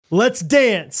Let's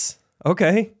dance.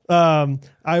 Okay.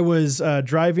 I was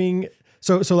driving.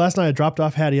 So last night I dropped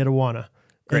off Hattie at Awana.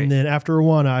 Great. And then after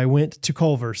Awana, I went to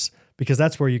Culver's because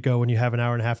that's where you go when you have an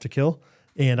hour and a half to kill.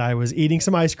 And I was eating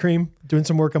some ice cream, doing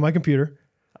some work on my computer.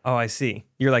 Oh, I see.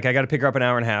 You're like, I got to pick her up an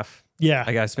hour and a half. Yeah.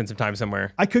 I got to spend some time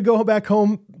somewhere. I could go back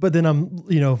home, but then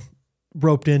I'm,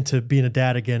 roped into being a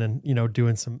dad again and,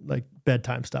 doing some like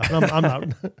bedtime stuff. And I'm not.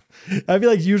 I feel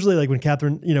like usually like when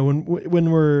Catherine,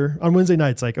 when we're on Wednesday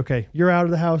nights, like, okay, you're out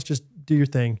of the house, just do your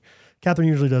thing. Catherine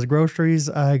usually does groceries.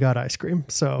 I got ice cream.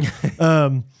 So,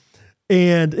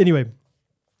 and anyway,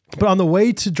 but on the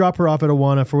way to drop her off at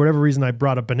Awana, for whatever reason, I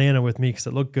brought a banana with me because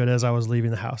it looked good as I was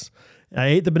leaving the house. And I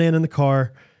ate the banana in the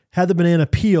car, had the banana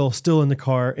peel still in the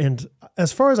car. And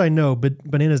as far as I know,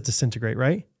 bananas disintegrate,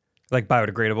 right? Like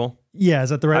biodegradable? Yeah,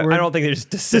 is that the right word? I don't think they just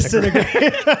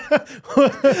disintegrate.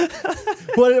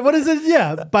 What is it?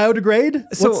 Yeah,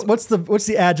 biodegrade? So what's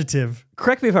the adjective?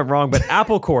 Correct me if I'm wrong, but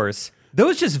apple cores,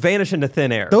 those just vanish into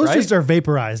thin air, Those right? just are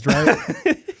vaporized, right?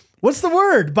 What's the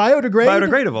word? Biodegrade?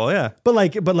 Biodegradable, yeah. But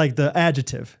like the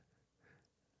adjective.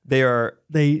 They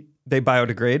They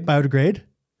biodegrade. Biodegrade?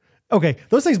 Okay,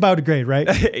 those things biodegrade,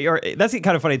 right? That's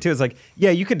kind of funny too. It's like,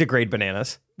 yeah, you can degrade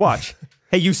bananas. Watch.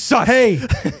 Hey, you suck. Hey,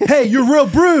 you're real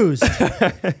bruised.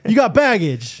 You got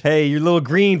baggage. Hey, you're a little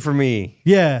green for me.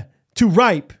 Yeah, too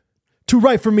ripe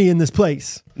for me in this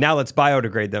place. Now let's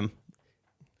biodegrade them.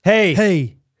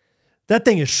 Hey, that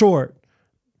thing is short.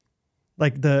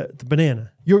 Like the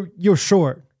banana. You're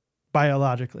short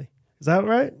biologically. Is that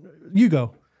right? You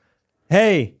go.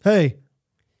 Hey,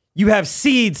 You have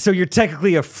seeds, so you're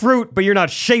technically a fruit, but you're not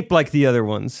shaped like the other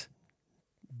ones.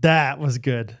 That was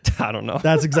good. I don't know.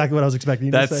 That's exactly what I was expecting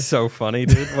you to say. That's so funny,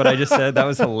 dude. What I just said. That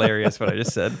was hilarious what I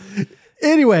just said.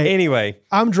 Anyway,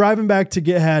 I'm driving back to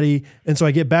get Hattie, and so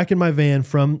I get back in my van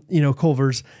from,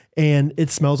 Culver's, and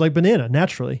it smells like banana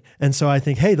naturally. And so I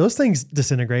think, hey, those things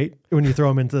disintegrate when you throw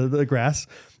them into the grass.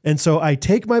 And so I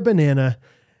take my banana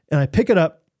and I pick it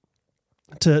up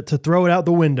to throw it out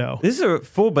the window. This is a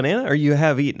full banana, or you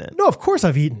have eaten it? No, of course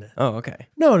I've eaten it. Oh, okay.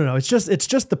 No. It's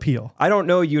just the peel. I don't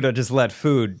know you to just let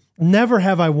food, Never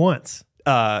have I once.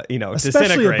 especially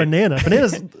Especially a banana.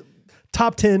 Bananas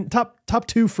top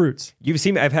 2 fruits. You've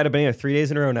seen me. I've had a banana 3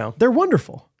 days in a row now. They're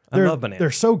wonderful. I love bananas.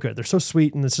 They're so good. They're so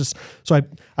sweet. And it's just, so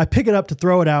I pick it up to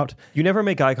throw it out. You never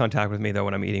make eye contact with me though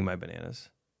when I'm eating my bananas.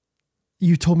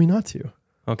 You told me not to.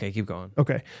 Okay, keep going.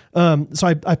 Okay. So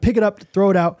I pick it up to throw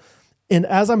it out. And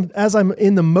as I'm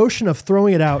in the motion of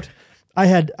throwing it out, I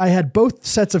had both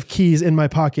sets of keys in my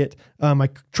pocket, my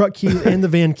truck keys and the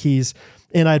van keys.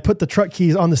 And I put the truck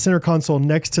keys on the center console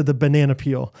next to the banana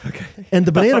peel. Okay. And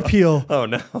the banana peel Oh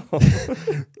no.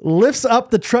 lifts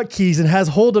up the truck keys and has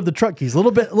hold of the truck keys, a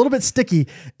little bit sticky.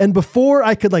 And before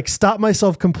I could stop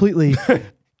myself completely,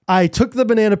 I took the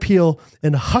banana peel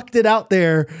and hucked it out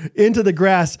there into the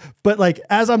grass. But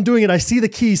as I'm doing it, I see the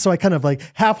keys. So I kind of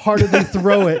half-heartedly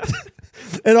throw it.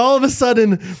 And all of a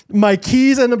sudden my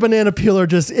keys and the banana peel are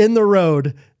just in the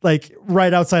road,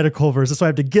 right outside of Culver's. So I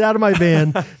have to get out of my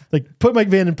van, put my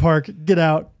van in park, get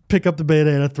out, pick up the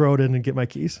banana, throw it in and get my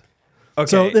keys. Okay.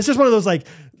 So it's just one of those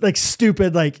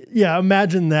stupid,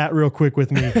 imagine that real quick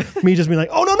with me. Me just being like,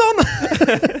 oh no.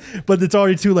 But it's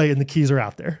already too late and the keys are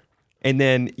out there. And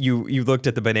then you looked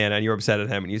at the banana and you were upset at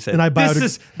him and you said,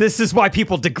 this is why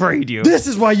people degrade you. This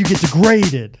is why you get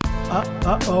degraded.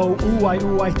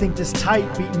 I think this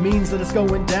tight beat means that it's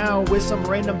going down with some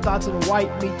random thoughts and white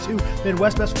meat too.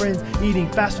 Midwest best friends eating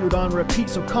fast food on repeat.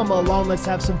 So come along, let's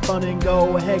have some fun and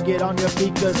go ahead, get on your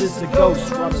feet, cause it's the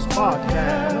Ghost Runners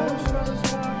Podcast.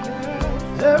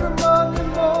 Every Monday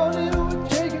morning we're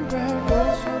taking back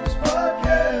Ghost Runners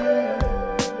Podcast.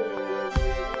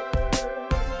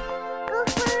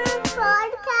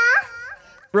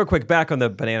 Real quick, back on the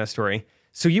banana story.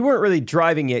 So you weren't really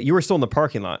driving yet. You were still in the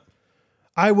parking lot.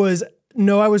 I was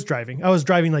driving. I was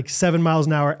driving 7 miles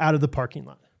an hour out of the parking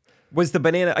lot. Was the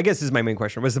banana, I guess this is my main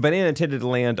question, was the banana intended to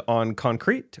land on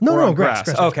concrete? No, or on grass.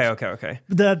 Okay.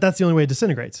 That's the only way it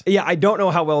disintegrates. Yeah, I don't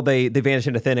know how well they vanish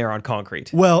into thin air on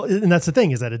concrete. Well, and that's the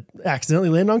thing, is that it accidentally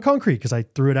landed on concrete because I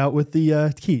threw it out with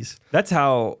the keys. That's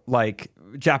how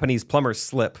Japanese plumbers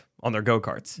slip on their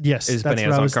go-karts. Yes. Is that's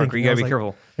bananas what I on was concrete. thinking. You gotta be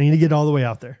careful. I need to get all the way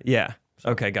out there. Yeah.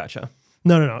 Okay, gotcha.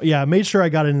 No. Yeah, I made sure I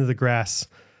got into the grass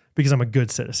because I'm a good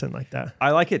citizen like that.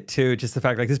 I like it too, just the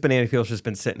fact this banana peel's just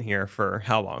been sitting here for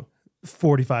how long?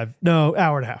 Hour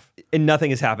and a half. And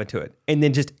nothing has happened to it. And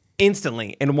then just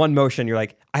instantly, in one motion, you're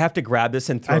like, I have to grab this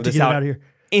and throw this out of here.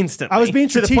 Instantly. I was being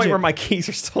to the point strategic. where my keys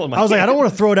are still in my I was hand. I don't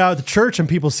want to throw it out at the church and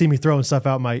people see me throwing stuff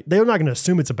out they're not going to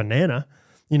assume it's a banana.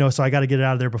 so I got to get it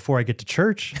out of there before I get to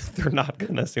church. They're not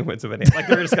going to assume it's a banana. Like,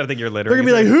 they're just going to think you're littering. They're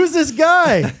going to be like, who's this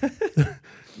guy?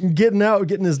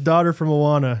 getting his daughter from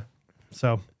Moana.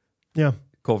 So, yeah.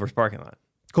 Culver's parking lot.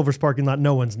 Culver's parking lot.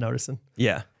 No one's noticing.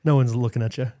 Yeah. No one's looking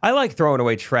at you. I like throwing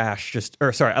away trash.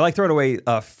 I like throwing away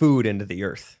food into the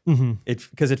earth.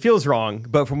 Because it feels wrong.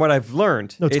 But from what I've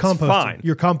learned, it's composting. Fine.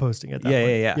 You're composting at that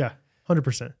point. Yeah. Yeah.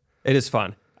 100%. It is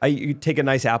fun. You take a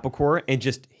nice apple core and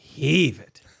just heave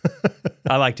it.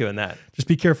 I like doing that. Just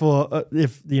be careful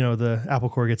if the apple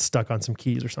core gets stuck on some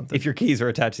keys or something. If your keys are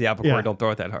attached to the apple core, don't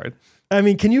throw it that hard. I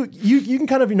mean, can you can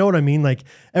kind of, what I mean? Like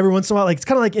every once in a while, like it's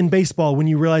kind of like in baseball when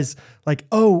you realize like,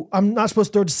 oh, I'm not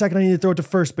supposed to throw it to second. I need to throw it to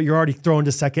first, but you're already throwing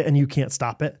to second and you can't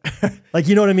stop it. Like,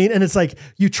 you know what I mean? And it's like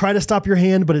you try to stop your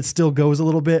hand, but it still goes a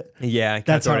little bit. Yeah.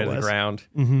 That's how it to was. The ground.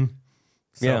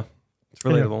 So, yeah. It's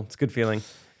relatable. It's a good feeling.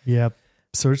 Yeah.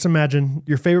 So just imagine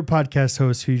your favorite podcast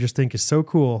host who you just think is so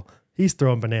cool. He's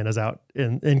throwing bananas out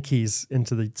and keys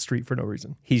into the street for no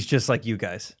reason. He's just like you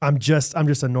guys. I'm just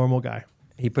a normal guy.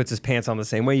 He puts his pants on the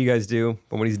same way you guys do,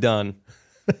 but when he's done,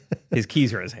 his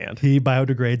keys are in his hand. He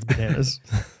biodegrades bananas.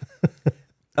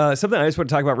 Something I just want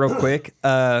to talk about real quick.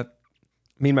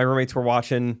 Me and my roommates were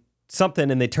watching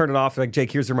something and they turned it off. Like,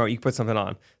 Jake, here's the remote. You can put something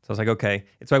on. So I was like, okay.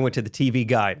 And so I went to the TV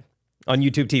guide on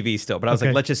YouTube TV still, but I was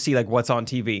like, let's just see like what's on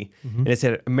TV. And it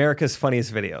said America's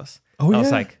Funniest Videos. Oh, I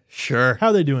was like, sure. How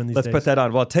are they doing these days? Let's put that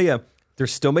on. Well, I'll tell you, they're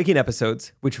still making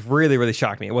episodes, which really, really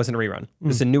shocked me. It wasn't a rerun.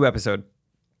 This is a new episode.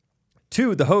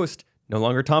 2, the host, no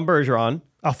longer Tom Bergeron.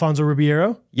 Alfonso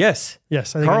Ribeiro? Yes.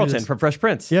 Yes. I think Carlton from Fresh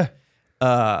Prince. Yeah.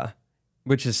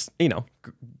 Which is,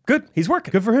 good. He's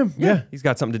working. Good for him. Yeah. He's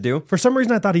got something to do. For some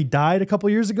reason, I thought he died a couple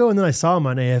years ago, and then I saw him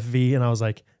on AFV, and I was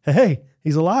like, hey,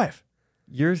 he's alive.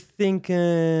 You're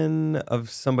thinking of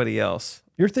somebody else.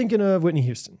 You're thinking of Whitney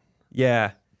Houston.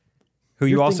 Yeah. Who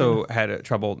you also had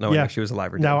trouble knowing if she was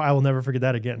alive or dead. Now I will never forget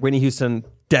that again. Whitney Houston,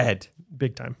 dead.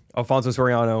 Big time. Alfonso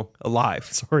Soriano, alive.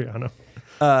 Soriano.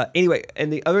 Anyway,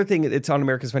 and the other thing that's on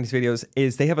America's Funniest Videos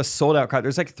is they have a sold-out crowd.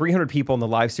 There's like 300 people in the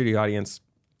live studio audience,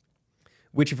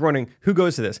 which if you're wondering who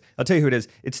goes to this, I'll tell you who it is.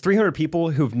 It's 300 people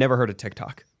who've never heard of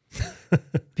TikTok.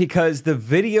 Because the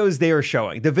videos they are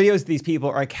showing, the videos these people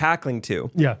are cackling to.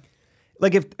 Yeah.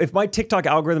 Like if my TikTok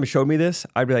algorithm showed me this,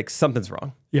 I'd be like, something's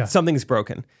wrong. Yeah. Something's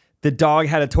broken. The dog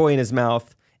had a toy in his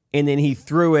mouth and then he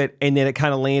threw it and then it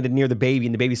kind of landed near the baby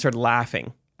and the baby started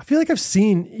laughing. I feel like I've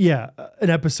seen, an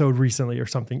episode recently or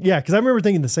something. Yeah, because I remember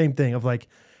thinking the same thing of like,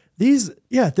 this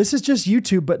is just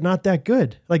YouTube, but not that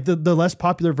good. Like the less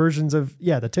popular versions of,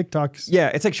 the TikToks. Yeah,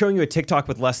 it's like showing you a TikTok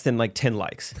with less than like 10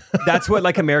 likes. That's what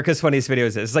like America's Funniest Videos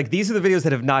is. It's like these are the videos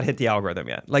that have not hit the algorithm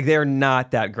yet. Like they're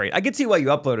not that great. I could see why you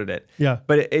uploaded it. Yeah.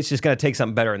 But it's just going to take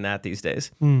something better than that these days.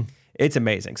 It's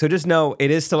amazing. So just know it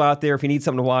is still out there if you need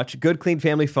something to watch. Good, clean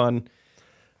family fun.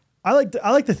 I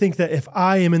like to think that if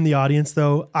I am in the audience,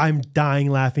 though, I'm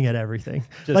dying laughing at everything.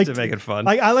 Just to make it fun.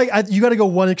 You got to go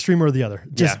one extreme or the other.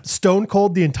 Just stone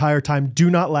cold the entire time.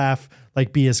 Do not laugh.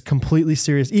 Like be as completely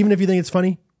serious. Even if you think it's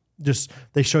funny, just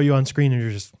they show you on screen and you're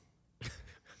just,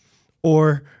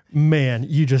 or man,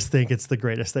 you just think it's the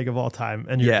greatest thing of all time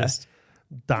and you're just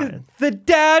dying. The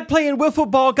dad playing wiffle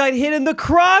ball got hit in the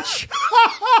crotch.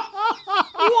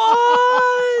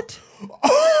 What?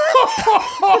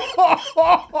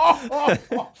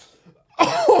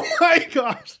 Oh my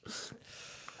gosh.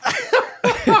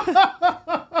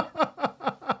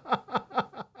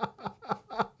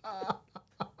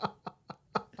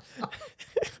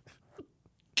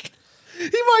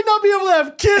 He might not be able to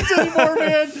have kids anymore,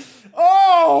 man.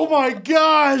 Oh my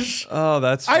gosh. Oh,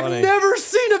 that's funny. I've never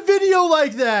seen a video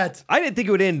like that. I didn't think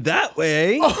it would end that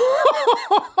way.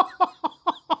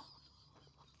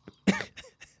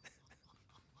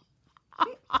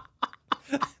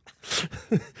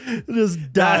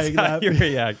 Just dying. That's how you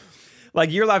react.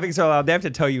 Like you're laughing so loud, they have to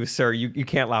tell you, sir, you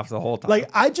can't laugh the whole time. Like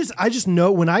I just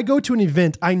know when I go to an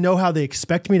event, I know how they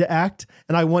expect me to act,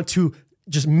 and I want to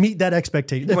just meet that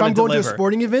expectation. If I'm going to a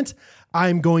sporting event,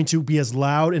 I'm going to be as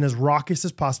loud and as raucous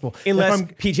as possible. Unless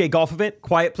PGA golf event,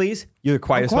 quiet please. You're the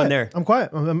quietest one there. I'm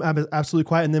quiet. I'm absolutely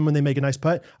quiet. And then when they make a nice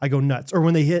putt, I go nuts. Or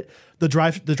when they hit the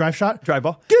drive shot, drive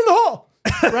ball, get in the hole.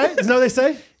 Right? Isn't that what they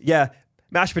say? Yeah.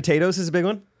 Mashed potatoes is a big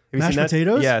one. Have you mashed seen that?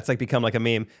 potatoes? Yeah, it's like become like a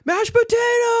meme. Mashed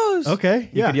potatoes. Okay.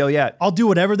 You could yell yet. I'll do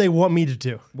whatever they want me to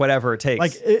do. Whatever it takes.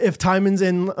 Like if Timon's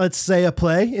in, let's say, a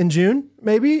play in June,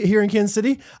 maybe here in Kansas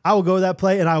City, I will go to that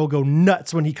play and I will go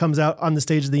nuts when he comes out on the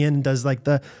stage at the end and does like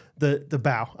the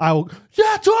bow. I will,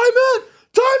 Timon!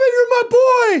 Timon, you're my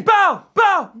boy! Bow!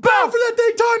 Bow! Bow for that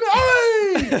thing,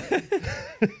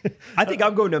 Timon! Hey! I think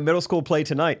I'm going to a middle school play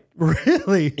tonight.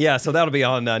 Really? Yeah, so that'll be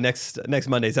on next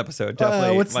Monday's episode.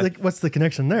 Definitely. What's the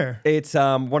connection there? It's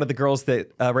one of the girls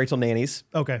that Rachel nannies,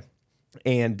 Okay.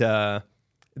 and the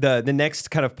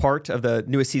next kind of part of the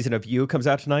newest season of You comes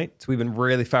out tonight. So we've been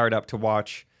really fired up to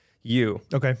watch You.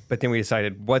 Okay. But then we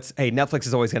decided, Netflix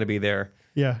is always going to be there.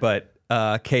 Yeah. But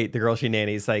Kate, the girl she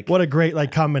nannies, like, What a great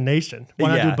like combination.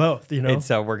 Why not do both? You know. And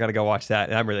so we're gonna go watch that,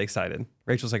 and I'm really excited.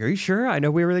 Rachel's like, "Are you sure?" I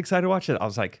know we're really excited to watch it. I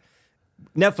was like,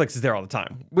 "Netflix is there all the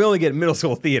time. We only get middle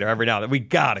school theater every now and then. We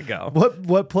gotta go."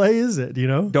 What play is it? Do you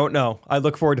know? Don't know. I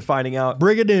look forward to finding out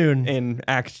Brigadoon. in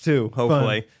Act 2.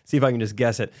 Hopefully, see if I can just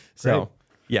guess it. So Great.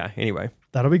 yeah. Anyway,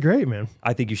 That'll be great, man.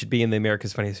 I think you should be in the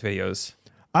America's Funniest Videos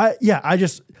I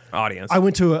audience. I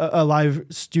went to a live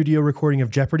studio recording of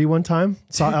Jeopardy one time.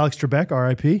 Saw Alex Trebek,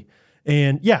 R.I.P.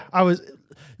 And yeah, I was,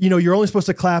 you're only supposed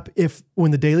to clap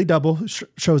when the Daily Double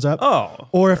shows up. Oh,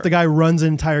 or if the guy runs an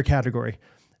entire category.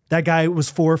 That guy was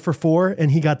 4 for 4, and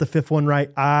he got the 5th one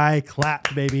right. I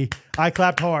clapped, baby. I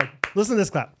clapped hard. Listen to this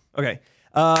clap. Okay.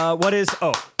 What is?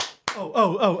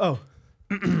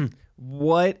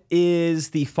 What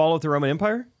is the fall of the Roman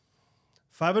Empire?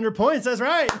 500 points. That's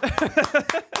right.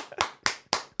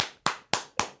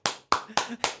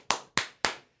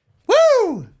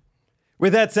 Woo!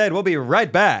 With that said, we'll be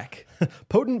right back.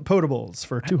 Potent potables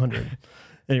for 200.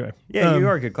 Anyway. Yeah, you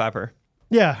are a good clapper.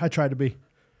 Yeah, I tried to be.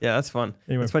 Yeah, that's fun.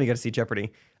 Anyway. It's fun you got to see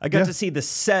Jeopardy. I got to see the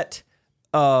set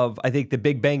of, I think, The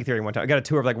Big Bang Theory one time. I got a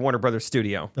tour of like Warner Brothers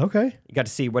studio. Okay. You got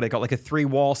to see what they call like a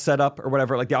 3-wall setup or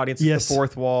whatever. Like the audience is the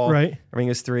 4th wall. Right. Everything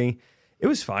is 3. It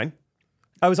was fine.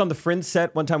 I was on the Friends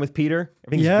set one time with Peter.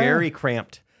 Everything's Yeah. very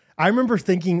cramped. I remember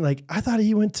thinking, like, I thought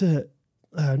he went to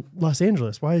Los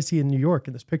Angeles. Why is he in New York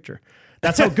in this picture?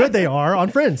 That's how good they are on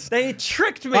Friends. They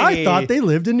tricked me. I thought they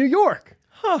lived in New York.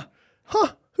 Huh.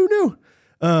 Who knew?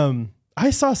 I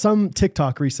saw some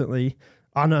TikTok recently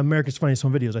on America's Funniest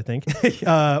Home Videos, I think,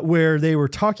 where they were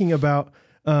talking about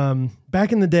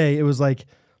back in the day. It was like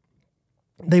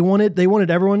they wanted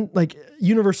everyone, like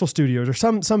Universal Studios or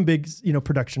some big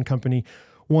production company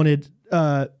wanted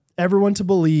everyone to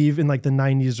believe in like the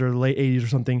 90s or the late 80s or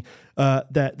something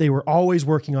that they were always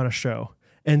working on a show,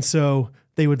 and so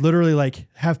they would literally like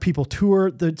have people tour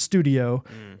the studio,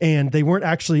 and they weren't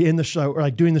actually in the show or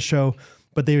like doing the show,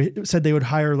 but they said they would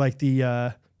hire like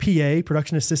the PA,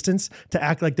 production assistants, to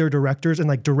act like they're directors and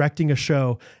like directing a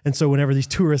show. And so whenever these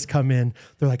tourists come in,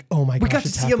 they're like, "Oh my gosh, we got to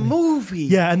see a movie."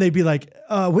 Yeah, and they'd be like,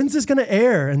 "When's this gonna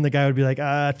air?" And the guy would be like,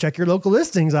 "Check your local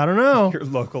listings. I don't know. Your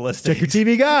local listings. Check your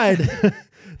TV guide."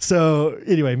 So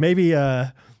anyway, maybe.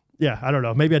 Yeah, I don't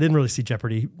know. Maybe I didn't really see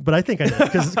Jeopardy, but I think I did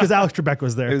because Alex Trebek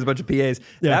was there. It was a bunch of PAs.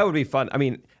 Yeah. That would be fun. I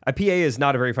mean, a PA is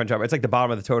not a very fun job. It's like the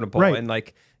bottom of the totem pole, Right. and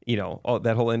like all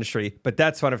that whole industry. But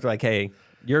that's fun if they're like, "Hey,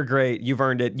 you're great. You've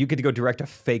earned it. You get to go direct a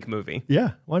fake movie."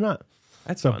 Yeah, why not?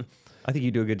 That's fun. I think you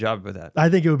do a good job with that. I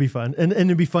think it would be fun, and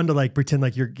it'd be fun to like pretend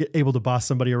like you're able to boss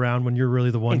somebody around when you're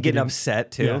really the one And getting upset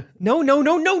too. Yeah.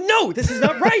 No. This is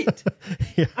not right.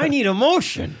 Yeah. I need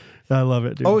emotion. I love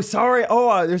it, dude. Oh, sorry.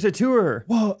 Oh, there's a tour.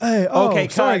 Whoa, hey, Okay,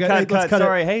 sorry, guys. cut.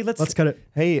 Sorry. Hey, let's cut it.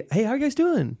 Hey, how are you guys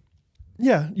doing?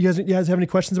 Yeah, you guys have any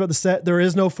questions about the set? There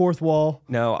is no 4th wall.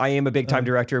 No, I am a big time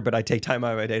director, but I take time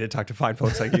out of my day to talk to fine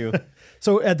folks like you.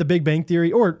 So at the Big Bang Theory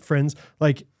or Friends,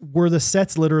 like, were the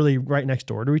sets literally right next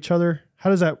door to each other? How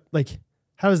does that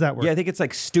work? Yeah, I think it's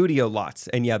like studio lots,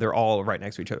 and yeah, they're all right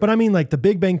next to each other. But I mean, like the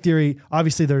Big Bang Theory,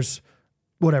 obviously there's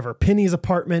Penny's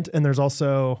apartment, and there's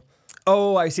also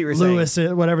I see what you're Lewis,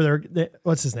 saying. whatever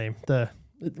what's his name? The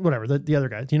other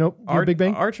guy. Do you know Big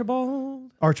Bang?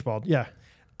 Archibald, yeah.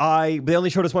 They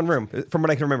only showed us one room from what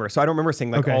I can remember. So I don't remember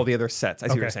seeing like Okay. all the other sets. I see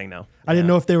what Okay. you're saying now. I didn't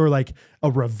know if they were like a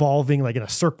revolving, like in a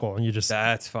circle, and you just,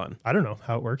 That's fun. I don't know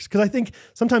how it works. Cause I think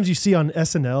sometimes you see on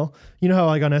SNL, you know how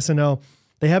like on SNL,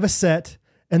 they have a set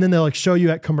and then they'll like show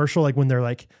you at commercial, like when they're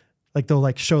like they'll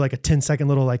like show like a 10-second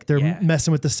little, like they're Yeah.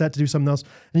 messing with the set to do something else.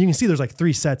 And you can see there's like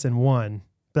 3 sets in one.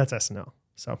 That's SNL.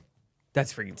 So,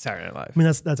 That's freaking Saturday Night Live. I mean,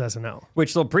 that's SNL.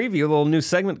 Which they'll preview a little new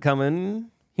segment coming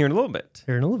here in a little bit.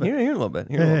 Here in a little bit. Here in a little bit.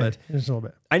 Here in a little bit. Just a little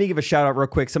bit. I need to give a shout out real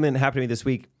quick. Something that happened to me this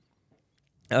week.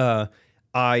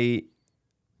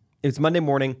 It's Monday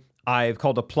morning. I've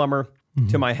called a plumber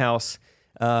to my house.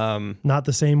 Not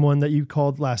the same one that you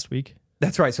called last week.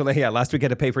 That's right. So yeah, last week I had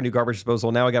to pay for new garbage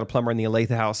disposal. Now I got a plumber in the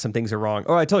Olathe house. Some things are wrong.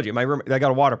 Oh, I told you, my room. I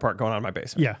got a water park going on in my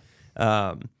basement.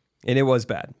 Yeah. And it was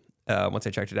bad once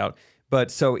I checked it out. But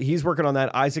so he's working on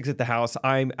that. Isaac's at the house.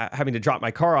 I'm having to drop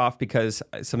my car off because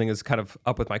something is kind of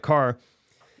up with my car.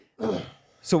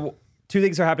 So two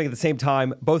things are happening at the same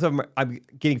time. Both of them, I'm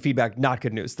getting feedback, not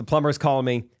good news. The plumber's calling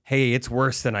me, hey, it's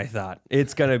worse than I thought.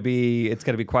 It's gonna be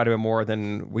quite a bit more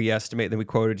than we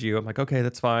quoted you. I'm like, okay,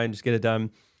 that's fine, just get it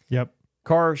done. Yep.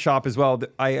 Car shop as well.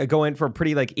 I go in for a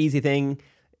pretty like easy thing,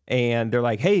 and they're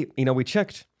like, hey, we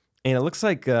checked, and it looks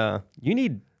like you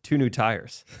need 2 new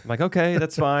tires. I'm like, okay,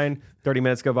 that's fine. 30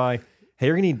 minutes go by. Hey,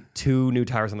 you're gonna need 2 new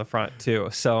tires on the front too.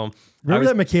 So remember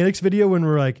that mechanics video when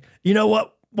we're like, you know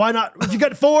what? Why not? If you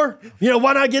got 4,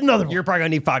 why not get another one? You're probably gonna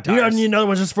need 5 tires. You don't need another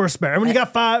one just for a spare. And when you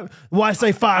got 5, why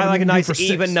say 5? I like a nice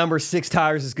even number. 6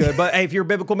 tires is good. But hey, if you're a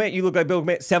biblical man, you look like biblical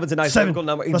man. 7's a nice 7. biblical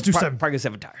number. Let's do 7. Probably get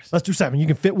 7 tires. Let's do 7. You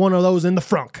can fit one of those in the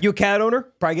frunk. You a cat owner?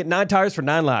 Probably get 9 tires for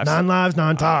 9 lives. 9 lives,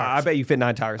 9 tires. I bet you fit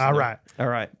 9 tires. All right.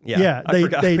 Yeah. Yeah.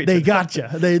 They got you.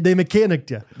 They mechanicked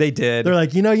you. They did. They're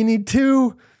like, you need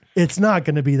 2. It's not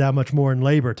going to be that much more in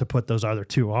labor to put those other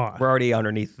 2 on. We're already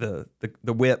underneath the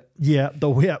whip. Yeah, the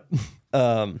whip.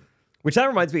 Which that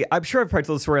reminds me, I'm sure I've probably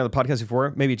told the story on the podcast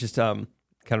before. Maybe just kind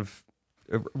of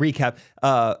a recap.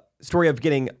 Story of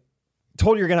getting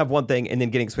told you're gonna have one thing and then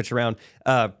getting switched around.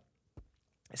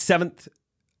 7th,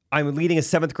 I'm leading a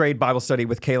 7th grade Bible study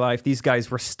with K-Life. These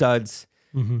guys were studs.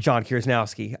 Mm-hmm. John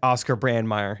Kiersnowski, Oscar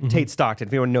Brandmeier, mm-hmm. Tate Stockton.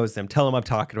 If anyone knows them, tell them I'm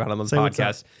talking about them on the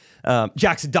podcast.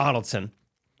 Jackson Donaldson.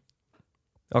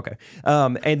 Okay.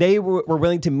 And they were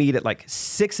willing to meet at like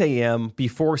 6 a.m.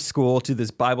 before school to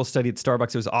this Bible study at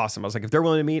Starbucks. It was awesome. I was like, if they're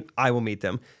willing to meet, I will meet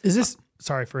them. Is this,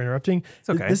 sorry for interrupting. It's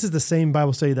okay. This is the same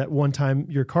Bible study that one time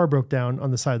your car broke down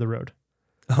on the side of the road.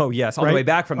 Oh, yes. On the way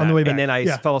back from that. On the way back. And then I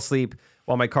fell asleep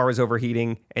while my car was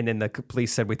overheating. And then the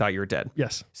police said, we thought you were dead.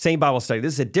 Yes. Same Bible study.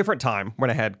 This is a different time when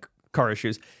I had car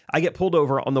issues. I get pulled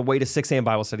over on the way to 6 a.m.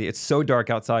 Bible study. It's so dark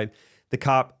outside. The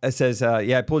cop says,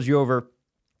 yeah, I pulled you over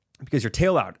because your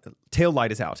tail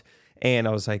light is out. And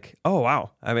I was like, oh,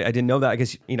 wow. I mean, I didn't know that. I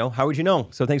guess, how would you know?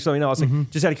 So thanks for letting me know. I was like,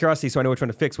 just out of curiosity, so I know which one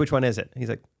to fix. Which one is it? He's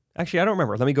like, actually, I don't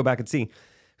remember. Let me go back and see. So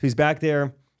he's back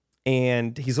there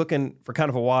and he's looking for kind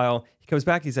of a while. He comes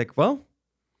back. He's like, well,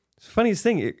 it's the funniest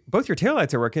thing. Both your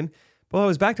taillights are working. Well, I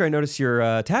was back there. I noticed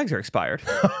your tags are expired.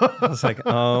 I was like,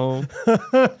 oh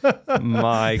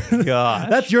my God.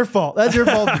 That's your fault. That's your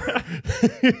fault.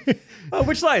 Oh,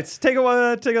 which lights? Take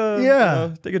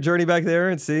a journey back there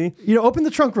and see. Open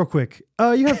the trunk real quick.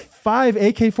 You have 5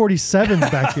 AK-47s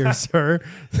back here, sir.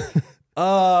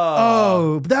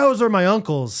 Oh, those are my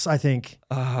uncle's, I think.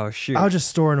 Oh, shoot. I was just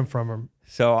storing them from him.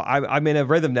 So I'm in a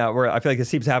rhythm now where I feel like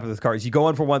this keeps happening with cars. You go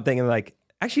on for one thing and like,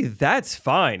 actually, that's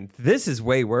fine. This is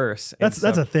way worse. That's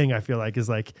a thing I feel like is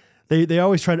like they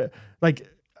always try to like,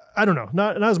 I don't know,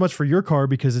 not as much for your car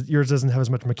because yours doesn't have as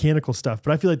much mechanical stuff,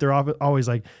 but I feel like they're always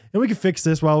like, and we can fix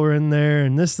this while we're in there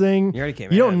and this thing. You already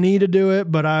came. You don't need to do it,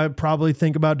 but I probably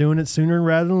think about doing it sooner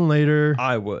rather than later.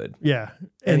 I would. Yeah.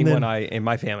 Anyone in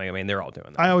my family, I mean, they're all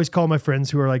doing that. I always call my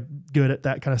friends who are like good at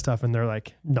that kind of stuff, and they're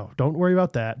like, no, don't worry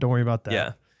about that. Don't worry about that.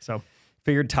 Yeah. So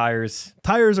figured tires.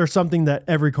 Tires are something that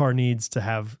every car needs to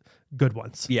have good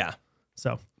ones. Yeah.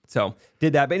 So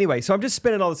did that. But anyway, so I'm just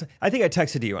spending all this. I think I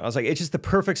texted you and I was like, it's just the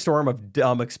perfect storm of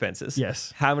dumb expenses.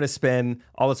 Yes. Having to spend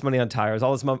all this money on tires,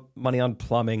 all this money on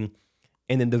plumbing.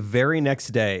 And then the very next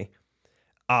day,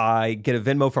 I get a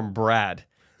Venmo from Brad.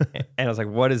 And I was like,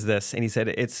 what is this? And he said,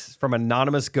 it's from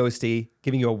Anonymous Ghosty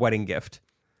giving you a wedding gift.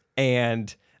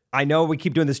 And I know we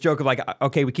keep doing this joke of like,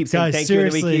 okay, we keep saying thank you and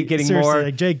then we keep getting more.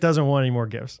 Like Jake doesn't want any more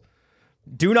gifts.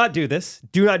 Do not do this.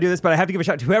 Do not do this. But I have to give a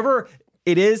shout out to whoever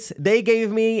it is. They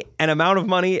gave me an amount of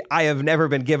money I have never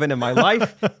been given in my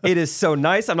life. It is so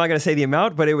nice. I'm not going to say the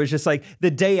amount, but it was just like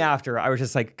the day after, I was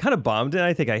just like kind of bummed, and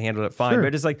I think I handled it fine. Sure.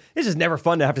 But it's just never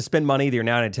fun to have to spend money that you're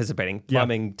not anticipating,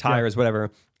 plumbing, tires, whatever.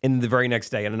 And the very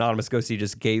next day, an anonymous ghostie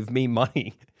just gave me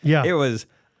money. Yeah, it was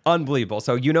unbelievable.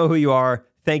 So you know who you are.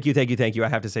 Thank you, thank you, thank you. I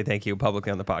have to say thank you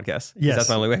publicly on the podcast. Yes, that's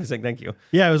my only way of saying thank you.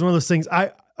 Yeah, it was one of those things.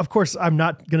 Of course, I'm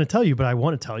not going to tell you, but I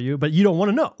want to tell you, but you don't want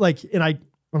to know. Like, and I'm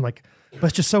like, but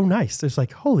it's just so nice. It's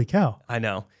like, holy cow. I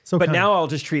know. So but now I'll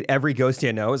just treat every ghostie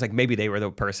I know as like maybe they were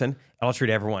the person. I'll treat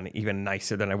everyone even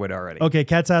nicer than I would already. Okay,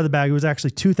 cat's out of the bag. It was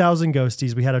actually 2,000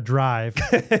 ghosties. We had a drive.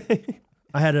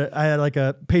 I had like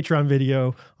a Patreon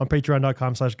video on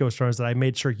patreon.com/ghostrunners that I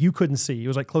made sure you couldn't see. It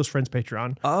was like close friends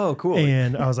Patreon. Oh, cool.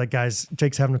 And I was like, guys,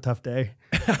 Jake's having a tough day.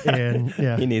 And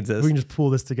yeah, he needs this. We can just pull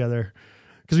this together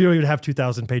because we don't even have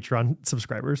 2,000 Patreon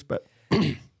subscribers, but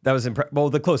that was well,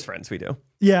 the close friends we do.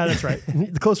 Yeah, that's right.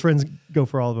 The close friends go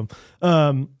for all of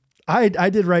them. I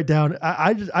did write down.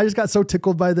 I just got so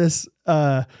tickled by this.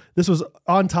 This was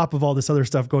on top of all this other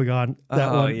stuff going on.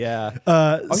 Yeah.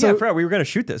 I forgot we were going to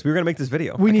shoot this. We were going to make this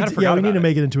video. We need to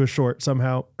make it into a short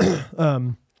somehow.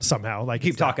 Somehow, like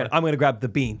keep talking. I'm going to grab the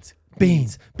beans.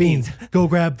 Beans. Go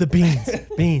grab the beans.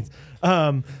 Beans.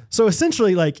 So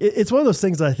essentially, like, it's one of those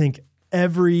things that I think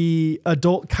every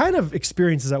adult kind of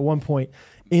experiences at one point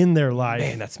in their life.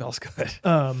 Man, that smells good.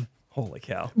 Holy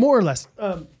cow. More or less.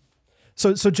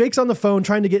 So Jake's on the phone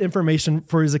trying to get information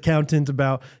for his accountant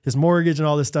about his mortgage and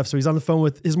all this stuff. So he's on the phone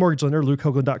with his mortgage lender,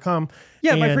 LukeHoagland.com.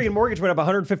 Yeah, my freaking mortgage went up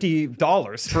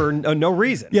 $150 for no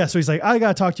reason. Yeah, so he's like, I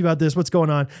got to talk to you about this. What's going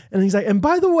on? And he's like, and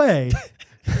by the way,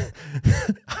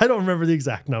 I don't remember the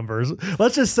exact numbers.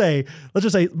 Let's just say,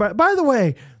 by the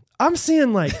way, I'm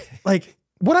seeing like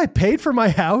what I paid for my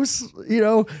house,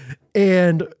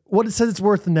 and what it says it's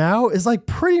worth now is like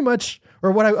pretty much,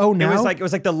 or what I owe now. It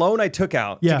was like the loan I took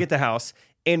out to get the house,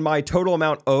 and my total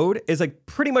amount owed is like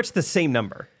pretty much the same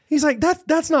number. He's like,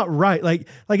 that's not right. Like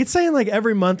it's saying like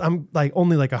every month I'm like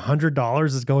only like $100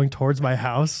 is going towards my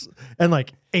house, and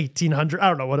like 1,800. I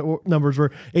don't know what numbers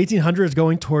were. 1,800 is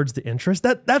going towards the interest.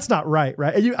 That's not right,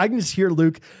 right? And I can just hear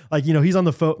Luke, like, he's on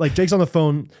the phone, like Jake's on the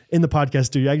phone in the podcast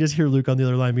studio. I can just hear Luke on the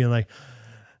other line being like,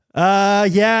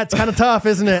 yeah, it's kind of tough,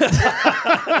 isn't it?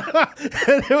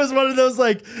 And it was one of those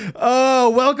like, oh,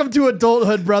 welcome to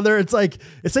adulthood, brother. It's like,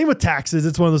 it's same with taxes.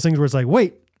 It's one of those things where it's like,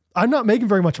 wait, I'm not making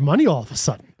very much money all of a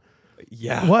sudden.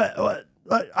 Yeah. What?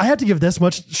 I had to give this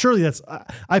much. Surely that's,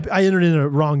 I entered in a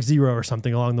wrong zero or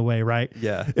something along the way, right?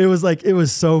 Yeah. It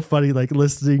was so funny, like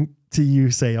listening to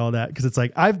you say all that. Cause it's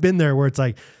like, I've been there where it's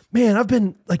like, man, I've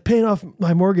been like paying off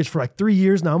my mortgage for like 3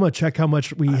 years now. I'm going to check how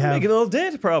much we have. Making a little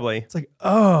dent, probably. It's like,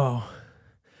 oh,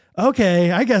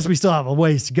 okay. I guess we still have a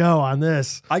ways to go on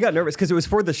this. I got nervous because it was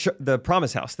for the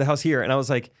Promise House, the house here. And I was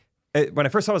like, when I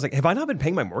first saw it, I was like, have I not been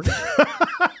paying my mortgage?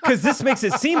 Because this makes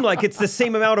it seem like it's the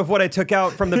same amount of what I took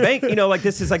out from the bank. Like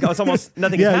this is like, it's almost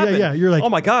nothing has happened. Yeah. You're like, oh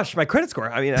my gosh, my credit score.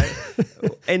 I mean,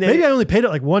 and then, maybe I only paid it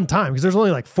like one time because there's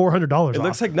only like $400 off. It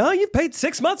looks like, no, you've paid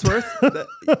 6 months worth.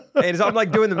 And so I'm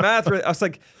like doing the math. I was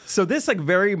like, so this like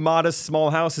very modest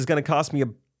small house is going to cost me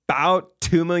about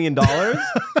 $2 million.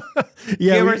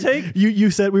 Yeah, give or take. You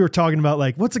said, we were talking about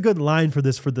like, what's a good line for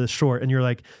this for the short? And you're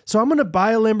like, so I'm going to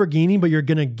buy a Lamborghini, but you're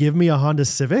going to give me a Honda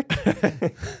Civic.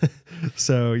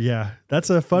 So yeah, that's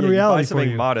a fun reality. You buy something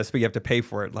for you. modest, but you have to pay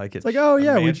for it. Like it's like, oh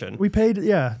yeah, mansion. we paid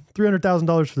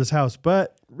 $300,000 for this house,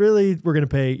 but really we're going to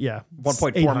pay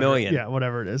 1.4 million. Yeah,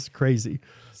 whatever it is, crazy.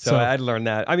 So I'd learned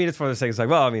that. I mean, it's one of those things like,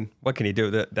 well, I mean, what can you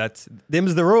do? That's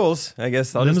them's the rules. I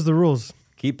guess them's the rules.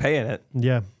 Keep paying it.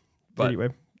 Yeah. But anyway.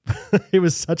 It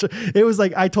was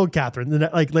like, I told Catherine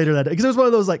like later that day, because it was one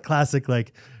of those like classic,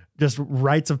 like just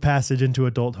rites of passage into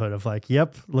adulthood of like,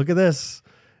 yep, look at this.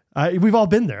 We've all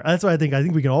been there. That's why I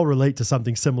think we can all relate to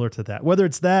something similar to that, whether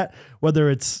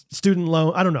it's student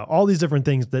loan, I don't know, all these different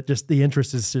things that just the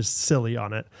interest is just silly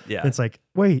on it. Yeah. And it's like,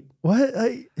 wait, what?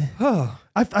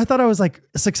 I thought I was like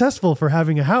successful for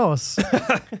having a house,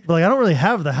 but like, I don't really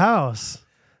have the house.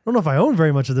 I don't know if I own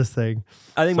very much of this thing.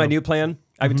 I think my new plan,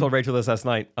 I even told Rachel this last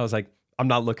night. I was like, I'm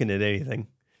not looking at anything.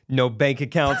 No bank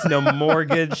accounts, no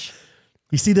mortgage.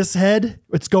 You see this head?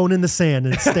 It's going in the sand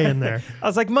and it's staying there. I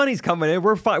was like, money's coming in.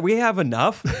 We're fine. We have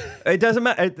enough. It doesn't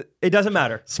matter. It doesn't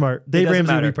matter. Smart. Dave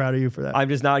Ramsey would be proud of you for that. I'm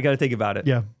just not going to think about it.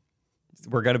 Yeah.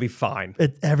 We're going to be fine.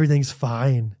 Everything's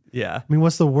fine. Yeah. I mean,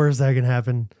 what's the worst that can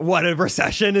happen? What a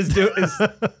recession is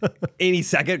any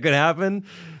second could happen.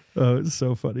 Oh, it's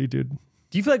so funny, dude.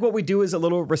 Do you feel like what we do is a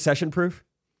little recession proof?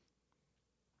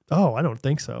 Oh, I don't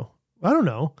think so. I don't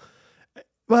know.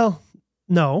 Well,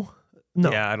 no.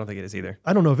 Yeah, I don't think it is either.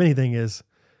 I don't know if anything is.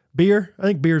 Beer? I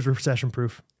think beer is recession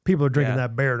proof. People are drinking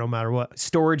that beer no matter what.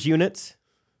 Storage units?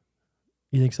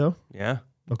 You think so? Yeah.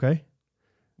 Okay.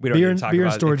 We don't even talk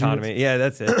about the economy. Units. Yeah,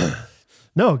 that's it.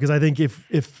 No, because I think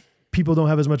if people don't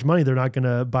have as much money, they're not going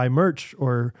to buy merch,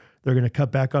 or they're going to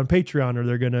cut back on Patreon, or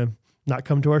they're going to not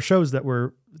come to our shows that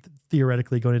we're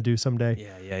theoretically going to do someday.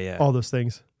 Yeah. All those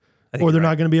things. Or they're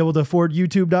not going to be able to afford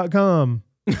YouTube.com.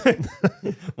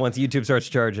 Once YouTube starts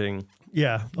charging.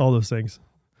 Yeah, all those things.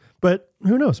 But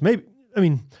who knows? Maybe, I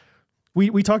mean,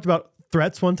 we talked about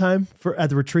threats one time at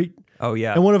the retreat. Oh,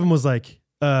 yeah. And one of them was like,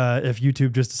 if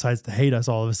YouTube just decides to hate us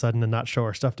all of a sudden and not show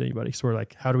our stuff to anybody. So we're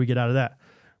like, how do we get out of that?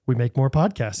 We make more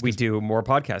podcasts. We do more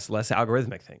podcasts, less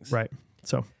algorithmic things. Right.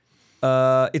 So.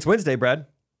 It's Wednesday, Brad.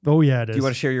 Oh, yeah, it is. Do you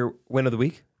want to share your win of the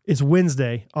week? It's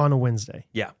Wednesday on a Wednesday.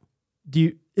 Yeah.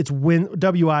 It's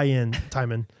W-I-N,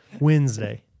 Timon.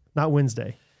 Wednesday, not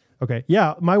Wednesday. Okay.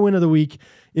 Yeah. My win of the week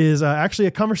is actually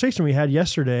a conversation we had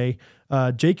yesterday.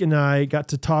 Jake and I got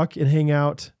to talk and hang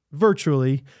out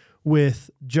virtually with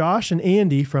Josh and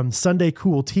Andy from Sunday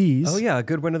Cool Teas. Oh yeah.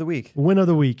 Good win of the week. Win of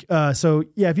the week. So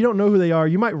yeah, if you don't know who they are,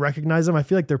 you might recognize them. I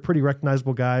feel like they're pretty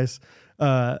recognizable guys.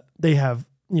 They have,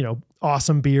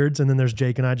 awesome beards. And then there's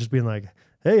Jake and I just being like,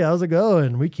 hey, how's it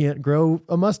going? We can't grow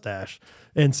a mustache.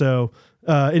 And so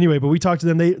anyway, but we talked to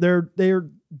them. They're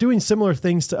doing similar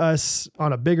things to us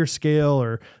on a bigger scale,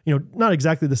 or, not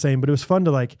exactly the same, but it was fun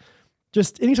to like,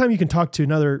 just anytime you can talk to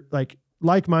another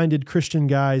like-minded Christian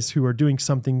guys who are doing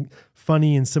something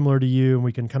funny and similar to you, and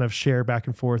we can kind of share back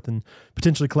and forth and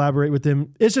potentially collaborate with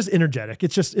them. It's just energetic.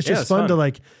 It's just fun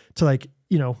to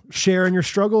share in your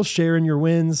struggles, share in your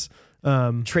wins.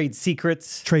 Trade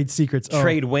secrets. Oh.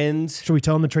 Trade wins. Should we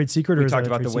tell them the trade secret? We talked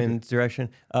about the wins direction.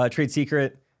 Trade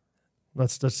secret.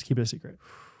 Let's keep it a secret.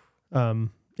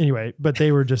 Anyway, but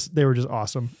they were just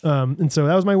awesome. And so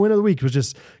that was my win of the week, was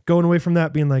just going away from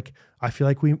that being like, I feel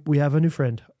like we have a new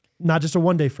friend, not just a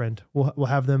one-day friend. We'll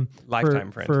have them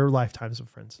for lifetimes of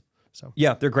friends. So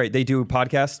yeah, they're great. They do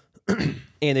podcasts and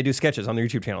they do sketches on their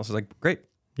YouTube channel. So it's like, great.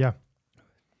 Yeah.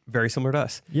 Very similar to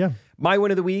us. Yeah. My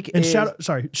win of the week and is...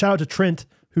 shout out to Trent,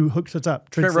 who hooks us up.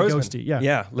 Trent's the ghosty. Yeah.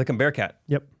 Yeah. Lickum Bearcat.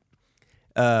 Yep.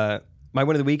 My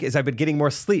win of the week is I've been getting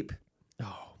more sleep.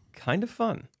 Oh. Kind of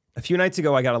fun. A few nights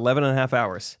ago, I got 11 and a half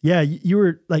hours. Yeah. You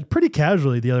were like pretty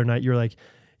casually the other night. You were like,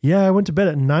 yeah, I went to bed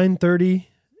at 9:30.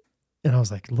 And I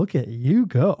was like, look at you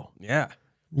go. Yeah.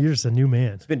 You're just a new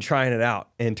man. It's been trying it out.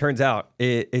 And it turns out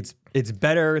it's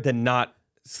better than not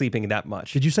sleeping that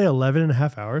much. Did you say 11 and a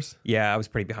half hours? Yeah, I was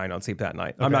pretty behind on sleep that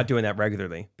night. Okay. I'm not doing that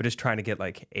regularly, but just trying to get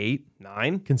like 8,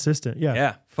 9. Consistent. Yeah.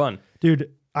 Yeah. Fun.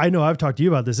 Dude, I know I've talked to you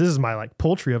about this. This is my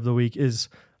poultry of the week is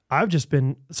I've just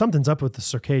been, something's up with the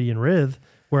circadian rhythm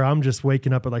where I'm just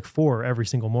waking up at 4 every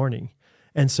single morning.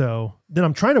 And so then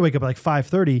I'm trying to wake up at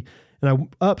 5:30 and I'm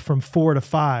up from 4 to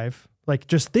 5,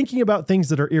 just thinking about things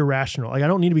that are irrational. I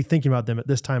don't need to be thinking about them at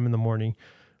this time in the morning.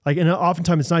 And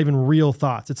oftentimes it's not even real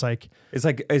thoughts. It's like,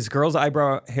 is girls'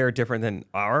 eyebrow hair different than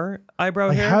our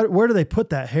eyebrow hair? Where do they put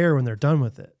that hair when they're done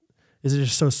with it? Is it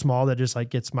just so small that it just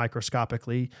gets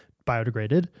microscopically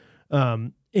biodegraded?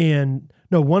 And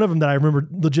no, one of them that I remember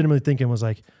legitimately thinking was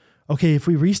okay, if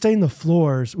we restain the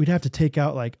floors, we'd have to take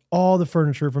out all the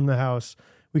furniture from the house.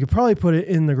 We could probably put it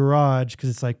in the garage because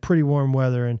it's pretty warm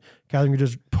weather, and Catherine could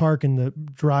just park in the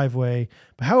driveway.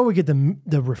 But how would we get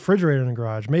the refrigerator in the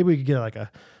garage? Maybe we could get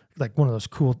one of those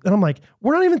cool. And I'm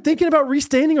we're not even thinking about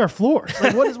restaining our floors.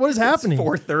 What is happening?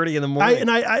 It's 4:30 in the morning.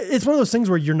 It's one of those things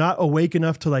where you're not awake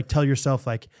enough to tell yourself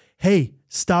hey,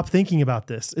 stop thinking about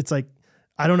this. It's I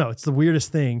don't know. It's the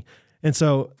weirdest thing. And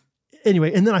so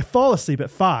anyway, and then I fall asleep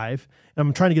at 5 and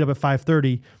I'm trying to get up at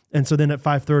 5:30. And so then at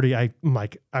 5:30,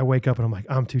 I wake up and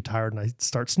I'm too tired and I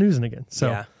start snoozing again. So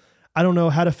yeah. I don't know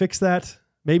how to fix that.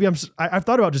 Maybe I've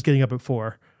thought about just getting up at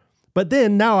 4, but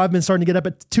then now I've been starting to get up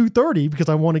at 2:30 because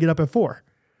I want to get up at 4.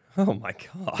 Oh my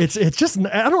God. It's just,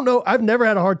 I don't know. I've never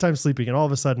had a hard time sleeping. And all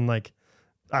of a sudden, I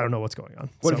don't know what's going on.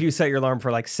 What if you set your alarm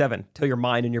for 7? Tell your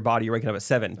mind and your body you're waking up at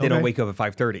 7. They don't wake up at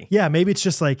 5:30. Yeah. Maybe it's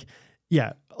just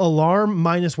alarm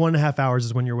minus 1.5 hours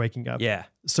is when you're waking up. Yeah.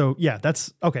 So yeah,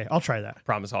 that's okay. I'll try that.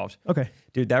 Problem solved. Okay.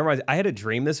 Dude, that reminds me, I had a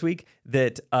dream this week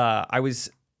that I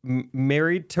was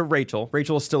married to Rachel.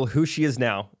 Rachel is still who she is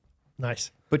now.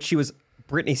 Nice. But she was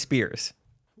Britney Spears.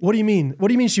 What do you mean? What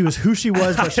do you mean she was who she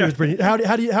was, but she was Britney? How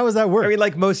does that work? I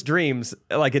mean, most dreams,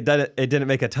 it didn't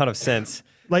make a ton of sense.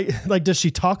 Does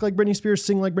she talk like Britney Spears,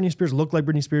 sing like Britney Spears, look like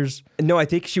Britney Spears? No, I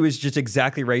think she was just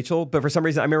exactly Rachel. But for some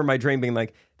reason, I remember my dream being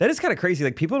that is kind of crazy.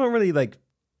 People don't really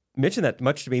mention that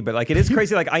much to me, but it is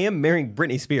crazy. I am marrying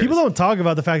Britney Spears. People don't talk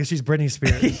about the fact that she's Britney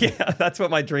Spears. Yeah, that's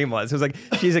what my dream was. It was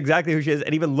she's exactly who she is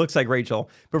and even looks like Rachel.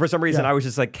 But for some reason, I was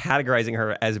just categorizing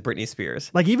her as Britney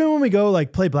Spears. Even when we go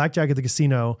play blackjack at the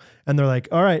casino and they're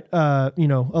all right,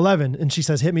 11. And she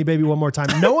says, hit me baby one more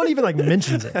time. No one even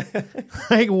mentions mentions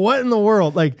it. What in the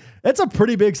world? That's a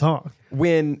pretty big song.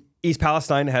 When East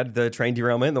Palestine had the train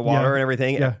derailment, the water and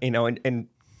everything, and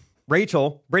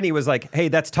Rachel, Britney was hey,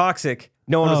 that's toxic.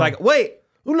 No one was wait.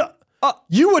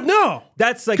 You would know.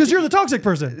 That's because you're the toxic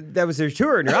person. That was your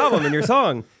tour and your album and your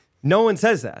song. No one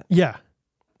says that. Yeah.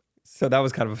 So that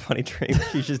was kind of a funny dream.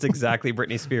 She's just exactly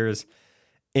Britney Spears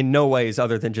in no ways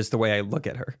other than just the way I look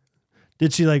at her.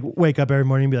 Did she wake up every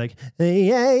morning and be hey,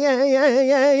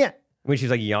 yeah. When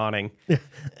she's yawning. Yeah.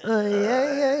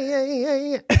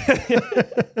 Yeah.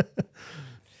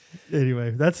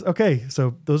 Anyway, that's okay.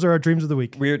 So those are our dreams of the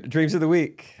week. Weird dreams of the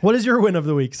week. What is your win of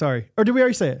the week? Sorry. Or did we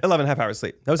already say it? 11.5 hours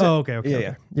sleep. That was it. Okay.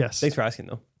 Yeah. Yes. Thanks for asking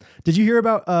though. Did you hear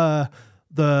about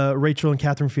the Rachel and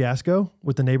Catherine fiasco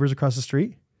with the neighbors across the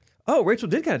street? Oh, Rachel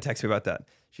did kind of text me about that.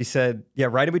 She said, yeah,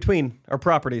 right in between our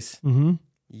properties. Mm-hmm.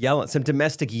 Yelling, some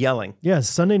domestic yelling. Yeah,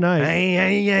 Sunday night.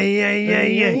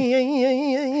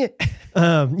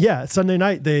 Sunday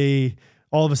night, they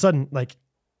all of a sudden,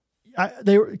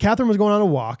 Catherine was going on a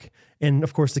walk. And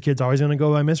of course, the kid's always going to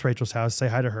go by Miss Rachel's house, say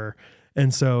hi to her.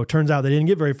 And so it turns out they didn't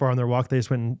get very far on their walk. They just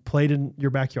went and played in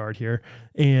your backyard here.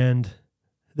 And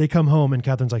they come home and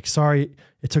Catherine's like, sorry,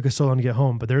 it took us so long to get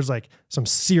home. But there's like some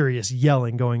serious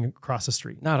yelling going across the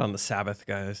street. Not on the Sabbath,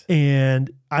 guys.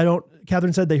 And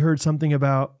Catherine said they heard something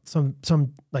about some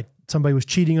like somebody was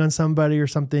cheating on somebody or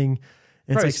something.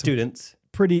 And Probably it's like students.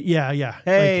 Yeah.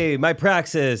 Hey, Like, my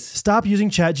praxis. stop using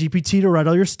ChatGPT to write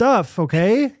all your stuff,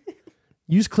 okay?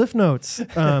 Use Cliff Notes.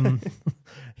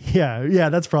 Yeah,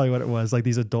 that's probably what it was. Like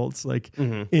these adults, like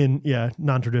in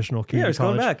non-traditional community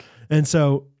college. Going back. And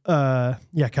so,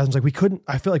 Catherine's like,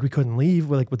 I felt like we couldn't leave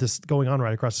with this going on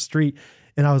right across the street.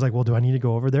 And I was like, well, do I need to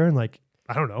go over there and like,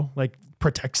 I don't know, like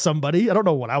protect somebody? I don't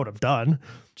know what I would have done.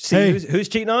 See who's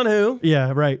cheating on who?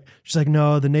 Yeah, right. She's like,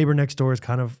 no, the neighbor next door is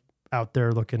kind of out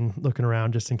there looking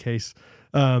around just in case.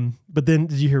 But then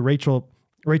did you hear Rachel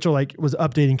like was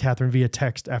updating Catherine via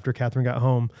text after Catherine got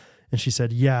home. And she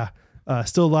said, yeah,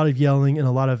 still a lot of yelling and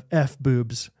a lot of F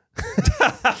boobs.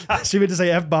 She meant to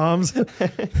say F bombs.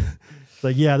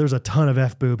 Like, yeah, there's a ton of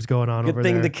F boobs going on over there. Good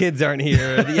thing the kids aren't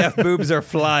here. The F boobs are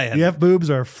flying. The F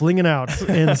boobs are flinging out.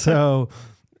 And so,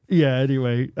 yeah,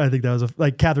 anyway, I think that was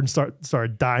like Catherine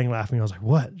started dying laughing. I was like,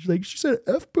 what? She's like, she said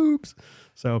F boobs.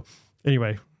 So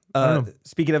anyway.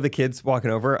 Speaking of the kids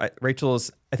walking over, Rachel's,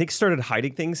 I think, started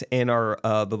hiding things in our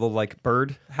the little like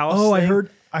bird house. Oh, thing.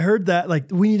 I heard that. Like,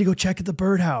 we need to go check at the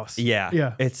birdhouse.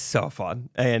 Yeah, it's so fun.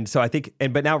 And so I think,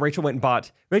 but now Rachel went and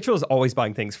bought. Rachel is always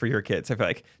buying things for your kids. I feel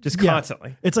like just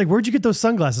constantly. It's like, where'd you get those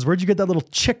sunglasses? Where'd you get that little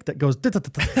chick that goes?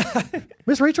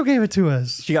 Miss Rachel gave it to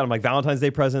us. She got them like Valentine's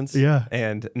Day presents. Yeah,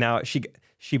 and now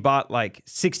she bought like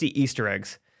 60 Easter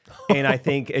eggs. And I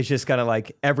think it's just gonna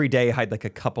like every day hide like a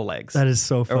couple eggs. That is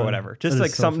so fun. Or whatever. Just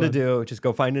like something to do. Just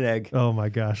go find an egg. Oh my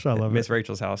gosh, I love Miss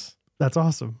Rachel's house. That's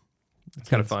awesome. It's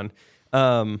kind of fun.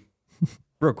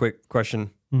 Real quick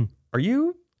question. Are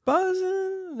you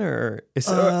buzzing or is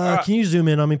can you zoom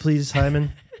in on me, please,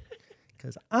 Simon?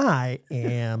 Because I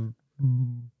am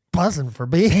buzzing for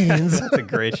beans. That's a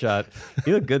great shot.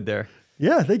 You look good there.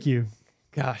 Yeah, thank you.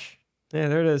 Gosh. Yeah,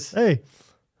 there it is. Hey.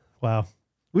 Wow.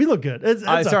 We look good. It's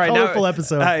a colorful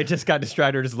episode. I just got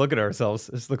distracted just looking at ourselves.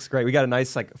 This looks great. We got a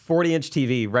nice like 40-inch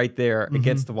TV right there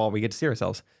against the wall. We get to see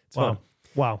ourselves. It's fun.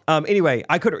 Wow. Anyway,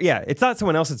 it's not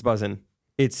someone else that's buzzing.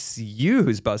 It's you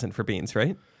who's buzzing for beans,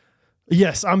 right?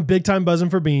 Yes, I'm big time buzzing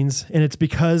for beans, and it's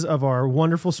because of our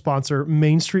wonderful sponsor,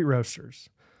 Main Street Roasters.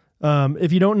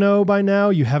 If you don't know by now,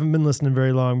 you haven't been listening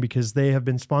very long because they have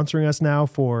been sponsoring us now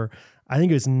for, I think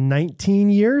it was 19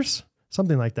 years.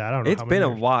 Something like that. I don't know. It's been a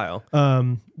while.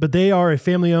 But they are a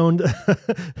family-owned.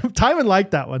 Timon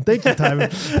liked that one. Thank you, Timon.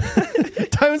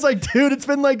 Timon's like, dude, it's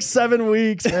been like 7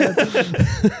 weeks, man.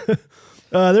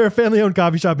 They're a family-owned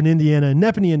coffee shop in Indiana,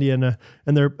 Nepenthe, Indiana,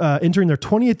 and they're entering their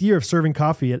 20th year of serving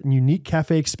coffee at a unique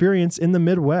cafe experience in the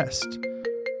Midwest.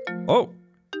 Oh.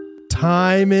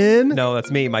 Timon. No,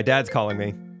 that's me. My dad's calling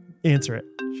me. Answer it.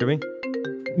 Should we?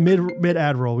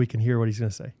 Mid-ad roll, we can hear what he's going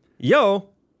to say. Yo.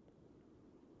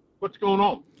 What's going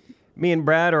on? Me and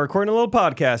Brad are recording a little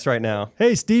podcast right now.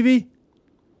 Hey, Stevie.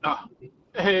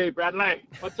 Hey, Bradley.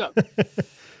 What's up?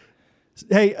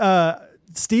 Hey,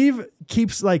 Steve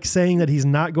keeps like saying that he's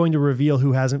not going to reveal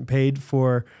who hasn't paid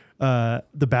for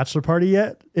the bachelor party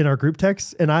yet in our group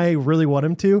text, and I really want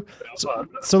him to.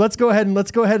 So let's go ahead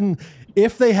and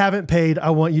if they haven't paid, I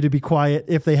want you to be quiet.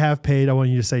 If they have paid, I want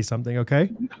you to say something. Okay?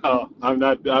 No, I'm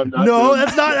not. No,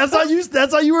 that's not you.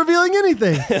 That's not you revealing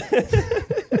anything.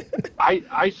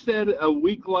 I said a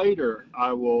week later.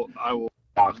 I will.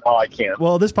 Oh, I can't.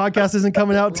 Well, this podcast isn't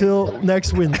coming out till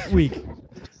next week.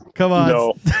 Come on.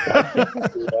 No.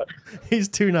 He's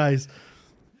too nice.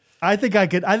 I think I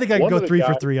could go 3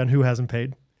 for 3 on who hasn't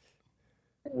paid.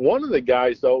 One of the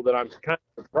guys, though, that I'm kind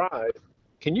of surprised.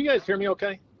 Can you guys hear me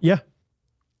okay? Yeah.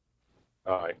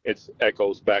 All right. It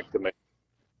echoes back to me.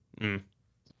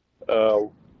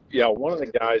 One of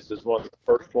the guys is one of the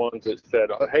first ones that said,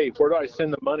 hey, where do I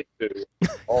send the money to?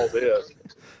 All this.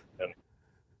 And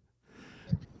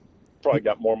probably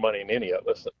got more money than any of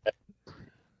us.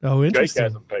 Oh, interesting. Jake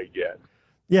hasn't paid yet.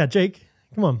 Yeah, Jake,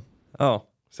 come on. Oh,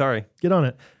 sorry. Get on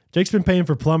it. Jake's been paying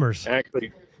for plumbers.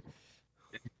 Actually,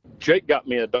 Jake got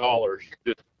me $1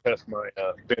 just to test my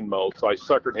Venmo, so I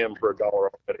suckered him for $1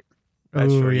 already.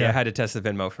 That's true. Yeah, I had to test the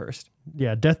Venmo first.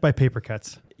 Yeah, death by paper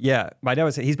cuts. Yeah, my dad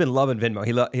was saying he's been loving Venmo.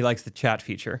 He likes the chat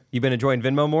feature. You've been enjoying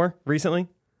Venmo more recently?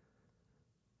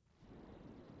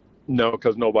 No,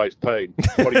 because nobody's paid.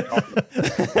 What are you talking about?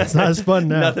 It's not as fun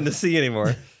now. Nothing to see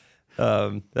anymore.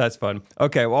 That's fun.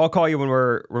 Okay, well, I'll call you when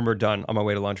we're done on my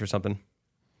way to lunch or something.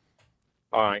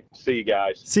 All right. See you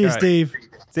guys. See you, All right. Steve.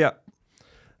 See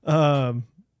ya.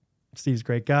 Steve's a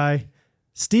great guy.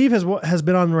 Steve has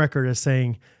been on record as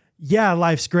saying, yeah,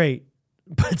 life's great,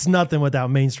 but it's nothing without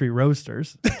Main Street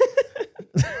Roasters.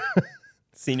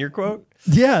 Senior quote?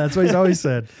 Yeah, that's what he's always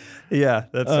said. Yeah,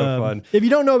 that's so fun. If you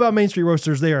don't know about Main Street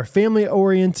Roasters, they are a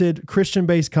family-oriented,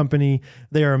 Christian-based company.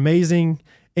 They are amazing.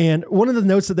 And one of the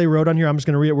notes that they wrote on here, I'm just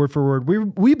going to read it word for word.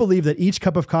 We believe that each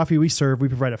cup of coffee we serve, we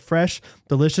provide a fresh,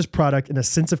 delicious product and a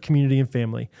sense of community and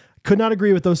family. Could not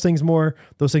agree with those things more.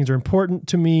 Those things are important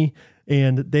to me,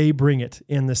 and they bring it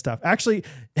in this stuff. Actually,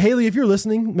 Haley, if you're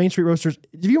listening, Main Street Roasters,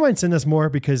 if you mind send us more,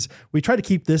 because we try to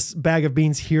keep this bag of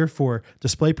beans here for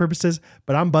display purposes,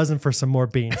 but I'm buzzing for some more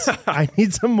beans. I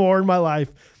need some more in my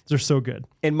life. They're so good.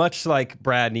 And much like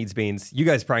Brad needs beans, you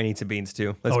guys probably need some beans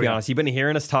too. Let's be honest. You've been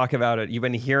hearing us talk about it. You've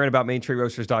been hearing about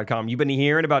MainStreetRoasters.com. You've been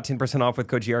hearing about 10% off with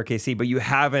code GRKC, but you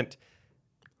haven't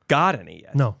got any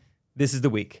yet. No. This is the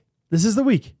week. This is the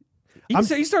week. You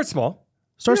start small.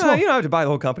 Start small. You don't have to buy the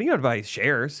whole company. You don't have to buy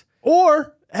shares.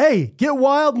 Or, hey, get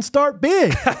wild and start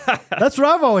big. That's what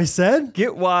I've always said.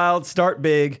 Get wild, start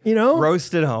big,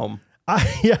 roast at home.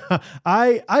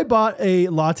 I bought a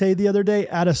latte the other day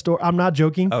at a store. I'm not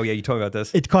joking. Oh, yeah, you told me about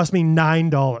this. It cost me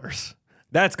 $9.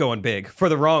 That's going big for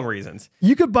the wrong reasons.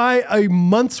 You could buy a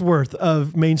month's worth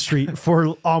of Main Street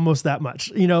for almost that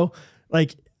much.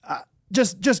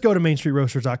 Just go to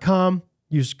MainStreetRoasters.com,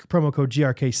 use promo code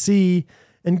GRKC,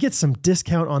 and get some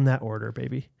discount on that order,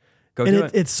 baby. Go do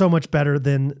it. It's so much better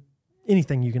than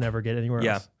anything you can ever get anywhere else.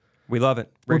 Yeah, we love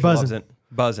it. We're Rachel buzzing.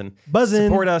 loves it. Buzzing.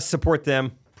 Support us, support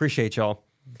them. Appreciate y'all.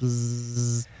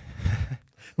 Bzz.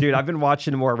 Dude, I've been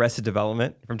watching more Arrested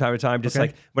Development from time to time, just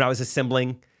like when I was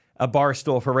assembling a bar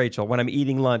stool for Rachel, when I'm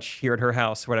eating lunch here at her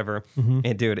house, whatever.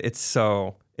 And dude, it's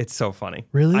so funny.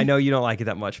 Really? I know you don't like it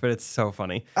that much, but it's so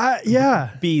funny.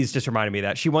 Yeah. Bees just reminded me of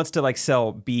that. She wants to like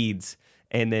sell beads,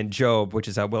 and then Job, which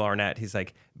is Will Arnett, he's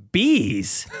like,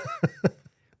 bees?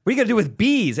 What are you gonna do with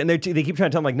bees? And they keep trying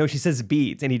to tell him like, no, she says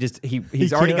beads, and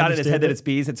he's already got it in his head that it's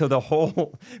bees, and so the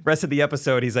whole rest of the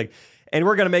episode, he's like, and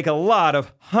we're gonna make a lot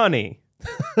of honey.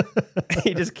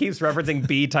 He just keeps referencing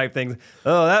bee type things.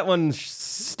 Oh, that one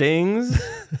stings.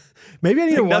 Maybe I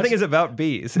need to watch. Nothing is about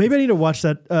bees. Maybe I need to watch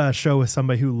that show with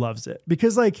somebody who loves it,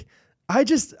 because like I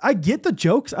get the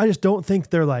jokes. I just don't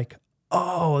think they're like,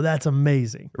 oh, that's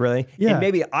amazing. Really? Yeah. And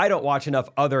maybe I don't watch enough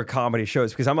other comedy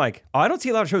shows because I'm like, oh, I don't see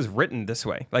a lot of shows written this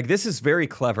way. Like this is very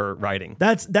clever writing.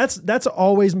 That's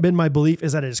always been my belief,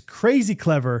 is that it is crazy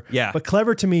clever. Yeah. But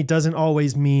clever to me doesn't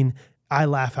always mean I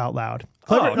laugh out loud.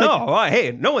 Clever,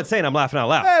 hey, no one's saying I'm laughing out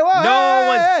loud.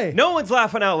 Hey, no one's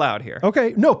laughing out loud here.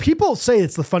 Okay. No, people say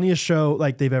it's the funniest show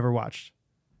like they've ever watched.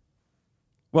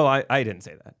 Well, I didn't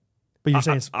say that. But you're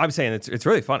saying I'm saying it's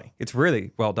really funny. It's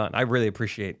really well done. I really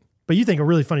appreciate. But you think a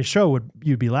really funny show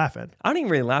you'd be laughing. I don't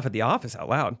even really laugh at The Office out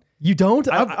loud. You don't?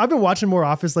 I've been watching more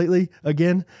Office lately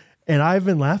again, and I've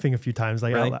been laughing a few times.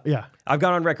 Like, really? out loud. Yeah. I've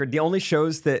gone on record. The only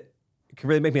shows that can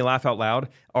really make me laugh out loud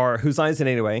are Whose Line Is It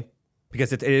Anyway?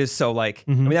 Because it is so like,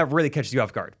 I mean, that really catches you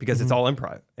off guard because it's all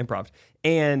improv.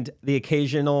 And the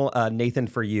occasional Nathan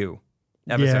For You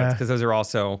episodes, because those are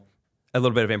also a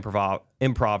little bit of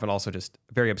improv and also just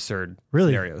very absurd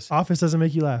scenarios. Office doesn't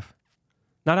make you laugh?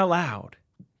 Not out loud.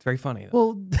 It's very funny,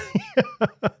 though.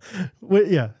 Well,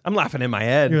 yeah. I'm laughing in my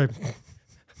head. You're like,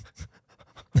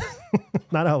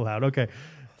 not out loud. Okay.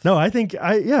 No, I think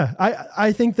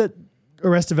I think that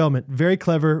Arrested Development, very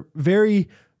clever, very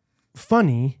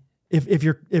funny.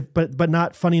 But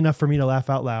not funny enough for me to laugh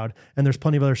out loud. And there's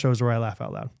plenty of other shows where I laugh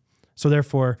out loud. So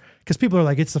therefore, because people are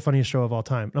like, it's the funniest show of all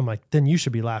time. And I'm like, then you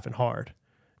should be laughing hard.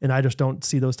 And I just don't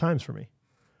see those times for me.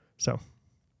 So,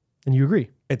 and you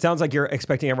agree. It sounds like you're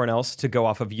expecting everyone else to go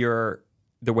off of the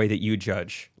way that you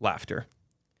judge laughter.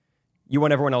 You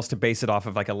want everyone else to base it off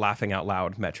of like a laughing out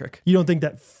loud metric. You don't think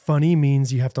that funny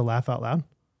means you have to laugh out loud?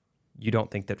 You don't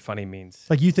think that funny means...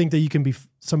 Like you think that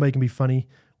somebody can be funny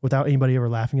without anybody ever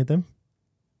laughing at them?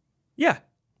 Yeah.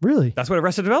 Really? That's what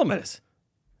Arrested Development is.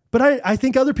 But I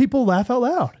think other people laugh out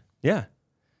loud. Yeah.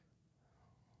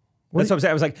 That's what I'm saying.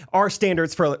 I was like, our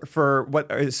standards for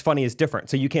what is funny is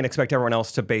different. So you can't expect everyone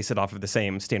else to base it off of the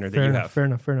same standard that you have. Fair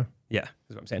enough. Yeah, that's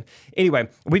what I'm saying. Anyway,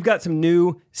 we've got some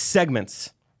new segments.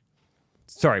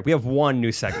 Sorry, we have one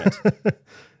new segment.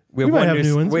 We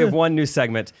have one new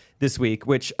segment this week,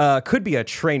 which could be a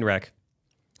train wreck,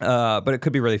 but it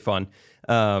could be really fun.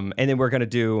 And then we're going to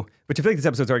do, which I feel like this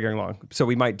episode's already going long, so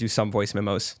we might do some voice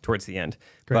memos towards the end.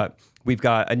 Great. But we've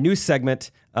got a new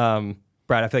segment.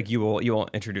 Brad, I feel like you will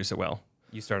introduce it well.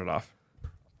 You start it off.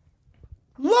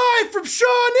 Live from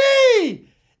Shawnee!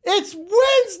 It's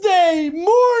Wednesday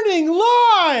morning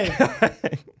live!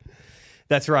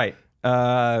 That's right.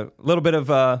 A little bit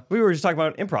of we were just talking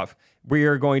about improv. We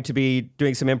are going to be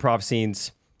doing some improv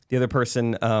scenes. The other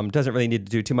person doesn't really need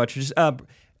to do too much. Just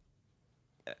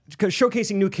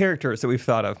showcasing new characters that we've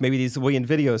thought of. Maybe these will be in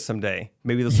videos someday.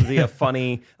 Maybe this will be a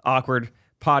funny, awkward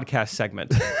podcast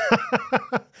segment.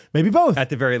 Maybe both. At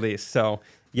the very least. So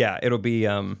yeah, it'll be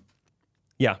we're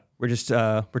just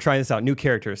we're trying this out. New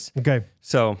characters. Okay.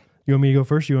 So you want me to go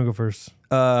first? You want to go first?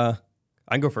 I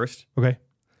can go first. Okay.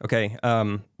 Okay.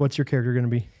 What's your character going to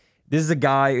be? This is a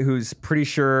guy who's pretty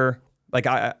sure, like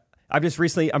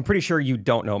I'm pretty sure you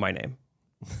don't know my name.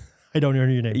 I don't know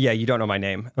your name. Yeah, you don't know my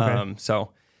name. Okay.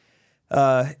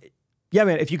 Yeah,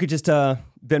 man, if you could just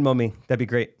Venmo me, that'd be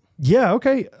great. Yeah.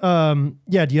 Okay.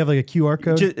 Yeah. Do you have like a QR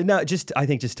code? I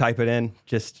think just type it in.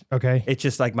 Okay. It's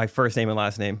just like my first name and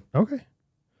last name. Okay.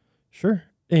 Sure.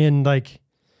 And like,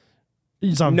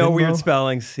 it's on no Venmo? weird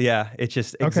spellings. Yeah, it's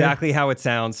just exactly how it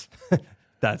sounds.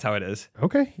 That's how it is.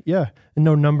 Okay. Yeah. And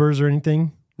no numbers or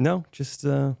anything? No, just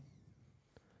the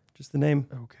name.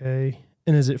 Okay.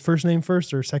 And is it first name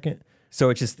first or second? So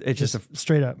it's just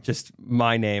straight up. Just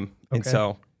my name. Okay. And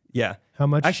so, yeah. How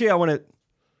much? Actually, I want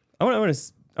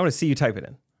to see you type it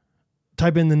in.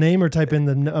 Type in the name or type in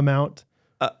the amount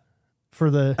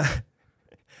for the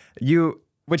to go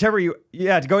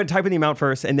ahead and type in the amount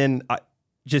first and then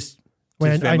just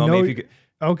Wait, I Venmo know. me if you could.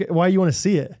 Okay, why you want to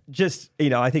see it? Just,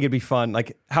 I think it'd be fun.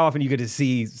 Like, how often you get to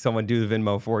see someone do the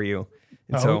Venmo for you.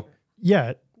 And so,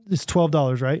 yeah, it's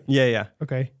 $12, right? yeah.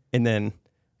 Okay. And then,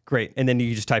 great. And then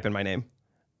you just type in my name.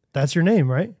 That's your name,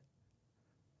 right?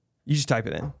 You just type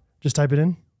it in. Just type it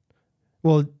in?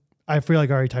 Well, I feel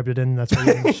like I already typed it in. And that's what I'm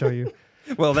going to show you.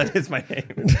 Well, that is my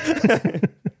name.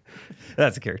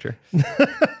 That's a character.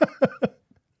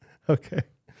 Okay.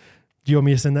 Do you want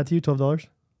me to send that to you, $12?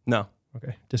 No.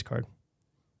 Okay, discard.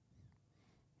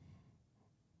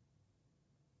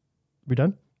 We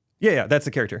done? Yeah, that's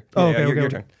the character. Oh, yeah, okay, your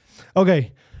turn.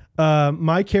 Okay.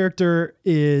 My character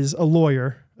is a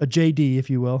lawyer, a JD, if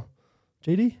you will.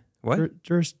 JD? What?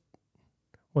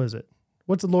 What is it?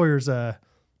 What's a lawyer's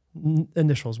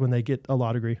initials when they get a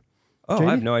law degree? Oh, JD?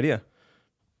 I have no idea.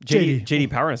 JD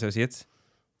Power and Associates.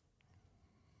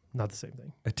 Not the same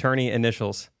thing. Attorney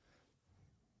initials.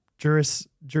 Juris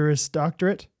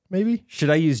Doctorate, maybe? Should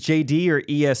I use JD or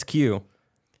ESQ?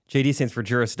 JD stands for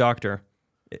Juris Doctor.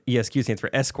 ESQ stands for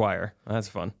Esquire. Oh, that's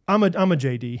fun. I'm a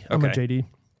JD. I'm a JD.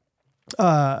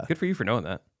 Good for you for knowing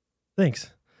that.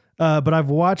 Thanks. But I've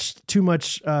watched too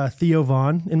much Theo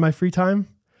Von in my free time.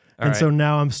 So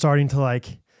now I'm starting to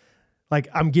like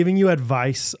I'm giving you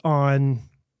advice on,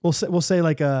 we'll say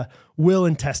like a will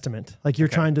and testament. Like you're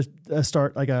trying to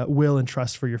start like a will and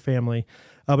trust for your family.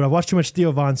 But I've watched too much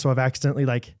Theo Von, so I've accidentally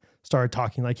like started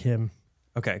talking like him.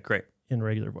 Okay, great. In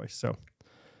regular voice. So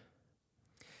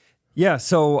yeah,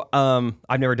 so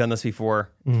I've never done this before,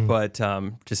 but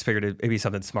just figured it'd be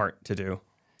something smart to do.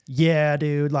 Yeah,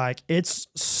 dude, like it's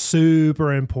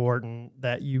super important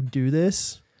that you do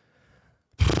this.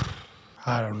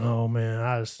 I don't know,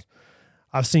 man.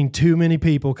 I've seen too many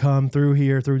people come through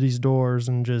these doors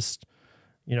and just,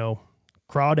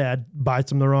 crawdad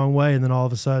bites them the wrong way, and then all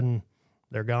of a sudden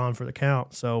they're gone for the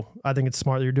count. So I think it's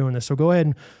smart that you're doing this. So go ahead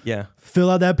and fill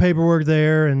out that paperwork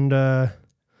there. And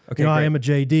okay, I am a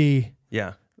JD.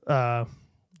 Yeah.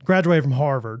 Graduated from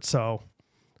Harvard. So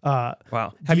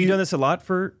wow. Have you done this a lot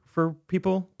for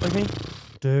people like me?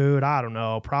 Dude, I don't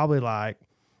know. Probably like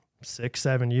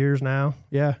 6-7 years now.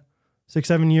 Yeah.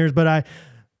 6-7 years. But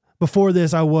before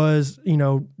this, I was,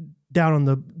 down on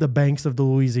the banks of the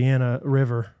Louisiana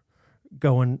River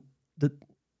going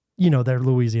their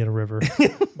Louisiana River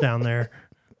down there,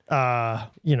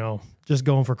 just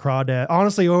going for crawdad.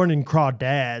 Honestly, I wasn't in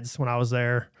crawdads when I was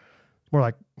there. More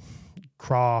like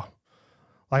craw.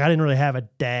 Like I didn't really have a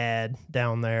dad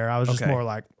down there. I was just more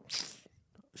like,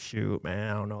 shoot,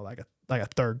 man, I don't know, like a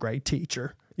third grade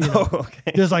teacher.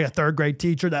 Just like a third grade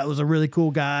teacher that was a really cool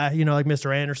guy, like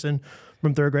Mr. Anderson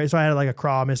from third grade. So I had like a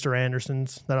craw Mr.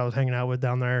 Andersons that I was hanging out with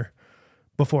down there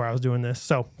before I was doing this.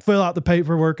 So fill out the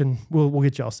paperwork and we'll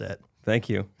get you all set. Thank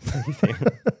you.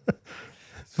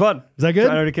 It's fun. Is that good?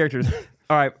 I know the characters.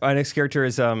 All right. My next character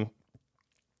is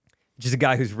just a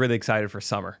guy who's really excited for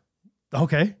summer.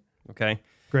 Okay.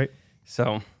 Great.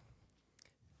 So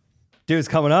dude's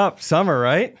coming up, summer,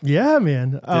 right? Yeah,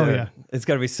 man. Oh, Dude, yeah. It's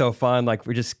going to be so fun. Like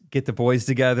we just get the boys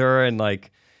together and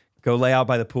like go lay out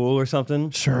by the pool or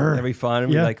something. Sure. That'd be fun.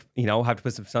 Yeah. We like, have to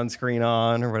put some sunscreen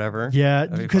on or whatever. Yeah,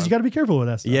 because you got to be careful with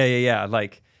that stuff. Yeah.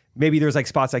 Like maybe there's like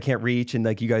spots I can't reach and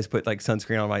like you guys put like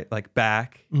sunscreen on my like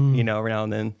back, every now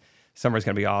and then. Summer's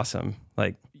going to be awesome.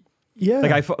 Like, Yeah.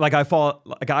 I fall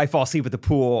asleep at the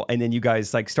pool, and then you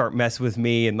guys like start messing with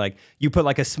me, and like you put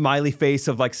like a smiley face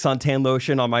of like suntan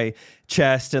lotion on my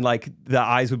chest, and like the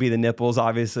eyes would be the nipples,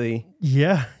 obviously.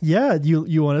 Yeah. Yeah.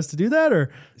 You want us to do that,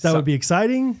 or that would be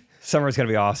exciting? Summer's gonna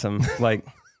be awesome. Like,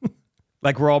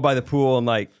 like we're all by the pool, and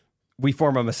like we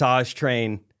form a massage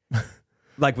train,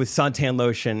 like with suntan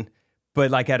lotion. But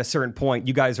like at a certain point,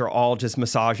 you guys are all just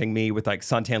massaging me with like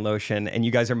suntan lotion, and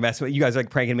you guys are messing with, you guys are like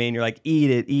pranking me, and you're like, eat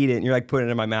it, and you're like putting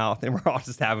it in my mouth, and we're all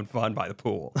just having fun by the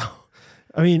pool.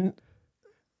 I mean,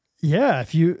 yeah.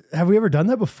 Have we ever done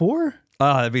that before?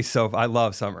 Oh, that'd be I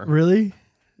love summer. Really?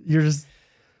 You're just,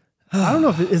 I don't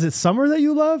know is it summer that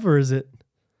you love, or is it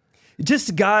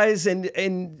just guys and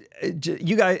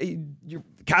you guys,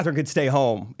 Catherine could stay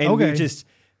home, and we just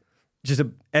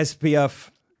a SPF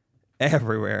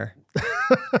everywhere.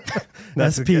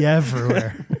 SP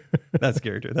everywhere. That's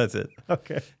character. That's it.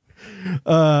 Okay.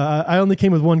 I only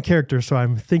came with one character, so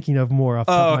I'm thinking of more off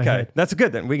the top of my head. That's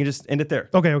good then. We can just end it there.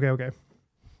 Okay.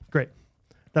 Great.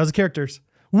 That was the characters.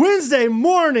 Wednesday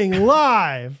morning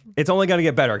live. It's only going to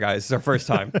get better, guys. It's our first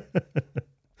time.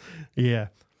 Yeah.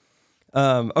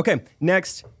 Okay.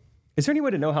 Next. Is there any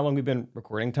way to know how long we've been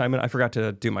recording time? I forgot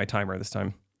to do my timer this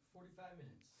time. 45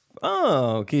 minutes.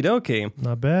 Oh, okie dokie.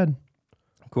 Not bad.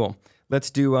 Cool. Let's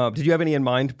do, did you have any in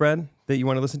mind, Brad, that you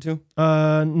want to listen to?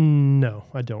 No,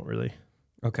 I don't really.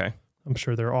 Okay. I'm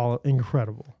sure they're all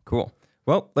incredible. Cool.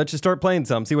 Well, let's just start playing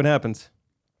some, see what happens.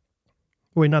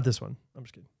 Wait, not this one. I'm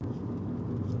just kidding.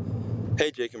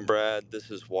 Hey, Jake and Brad.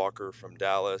 This is Walker from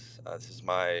Dallas. This is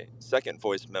my second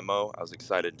voice memo. I was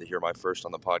excited to hear my first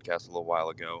on the podcast a little while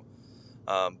ago.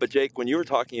 But Jake, when you were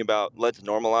talking about let's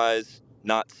normalize,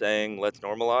 not saying let's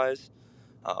normalize,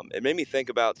 it made me think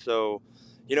about, so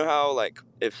you know how like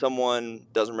if someone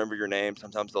doesn't remember your name,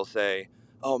 sometimes they'll say,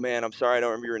 oh man, I'm sorry I don't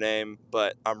remember your name,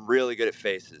 but I'm really good at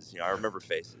faces. You know, I remember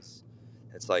faces.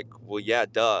 It's like, well, yeah,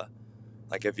 duh.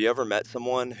 Like, have you ever met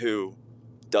someone who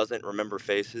doesn't remember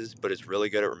faces but is really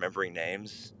good at remembering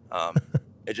names?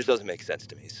 It just doesn't make sense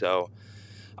to me. So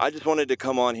I just wanted to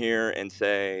come on here and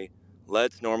say,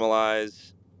 let's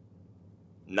normalize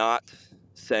not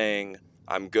saying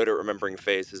I'm good at remembering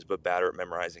faces but bad at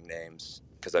memorizing names,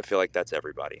 because I feel like that's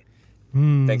everybody.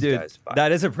 Thanks, Dude, guys. Bye.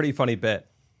 That is a pretty funny bit.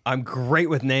 I'm great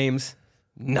with names,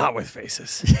 not with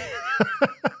faces.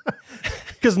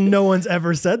 Because no one's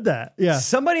ever said that. Yeah.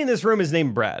 Somebody in this room is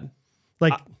named Brad.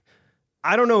 Like,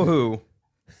 I don't know who,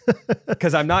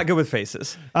 because I'm not good with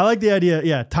faces. I like the idea.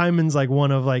 Yeah. Tymon's like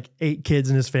one of like 8 kids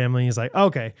in his family. He's like,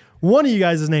 okay, one of you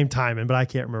guys is named Tymon, but I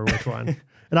can't remember which one.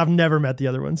 And I've never met the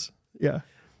other ones. Yeah.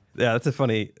 Yeah, that's a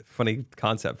funny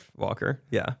concept, Walker.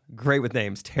 Yeah. Great with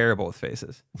names, terrible with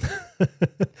faces.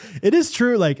 It is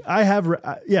true. Like I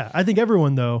think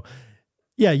everyone though,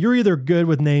 yeah, you're either good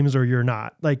with names or you're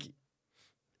not. Like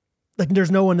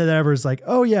there's no one that ever is like,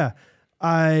 oh yeah,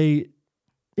 I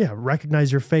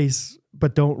recognize your face,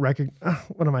 but don't recognize.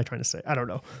 What am I trying to say? I don't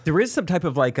know. There is some type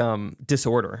of like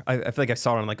disorder. I feel like I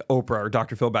saw it on like Oprah or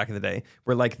Dr. Phil back in the day,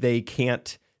 where like they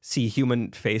can't see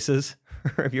human faces.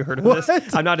 Have you heard of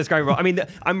this? I'm not describing it. I mean,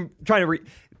 I'm trying to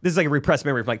this is like a repressed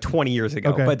memory from like 20 years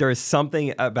ago, but there is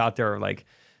something about their like,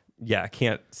 yeah,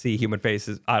 can't see human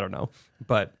faces. I don't know.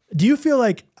 But do you feel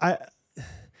like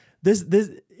this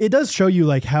it does show you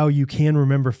like how you can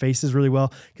remember faces really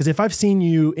well? Because if I've seen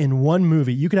you in one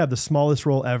movie, you could have the smallest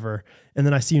role ever, and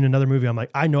then I see you in another movie, I'm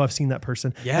like, I know I've seen that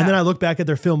person. Yeah. And then I look back at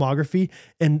their filmography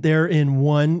and they're in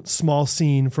one small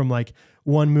scene from like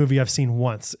one movie I've seen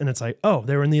once, and it's like, oh,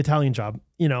 they were in The Italian Job,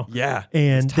 you know? Yeah.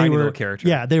 And tiny they were little character.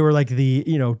 Yeah, they were like the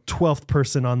 12th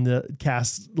person on the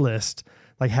cast list.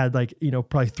 Like had like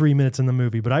probably 3 minutes in the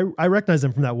movie, but I recognize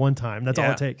them from that one time. That's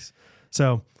all it takes.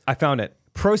 So I found it.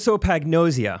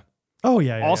 Prosopagnosia. Oh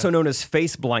yeah. Also known as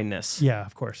face blindness. Yeah,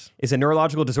 of course. Is a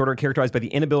neurological disorder characterized by the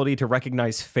inability to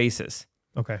recognize faces.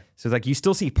 Okay. So it's like you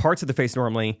still see parts of the face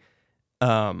normally,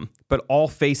 but all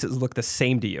faces look the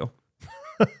same to you.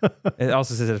 It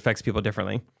also says it affects people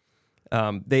differently.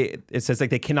 It says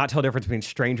like they cannot tell the difference between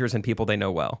strangers and people they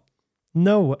know well.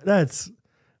 No, that's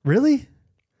really?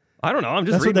 I don't know. I'm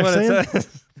just reading what it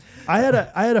says. I had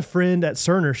a friend at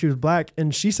Cerner. She was black,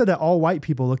 and she said that all white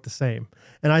people look the same.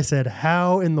 And I said,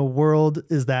 how in the world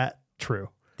is that true?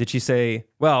 Did she say,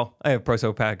 well, I have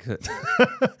prosopagnosia.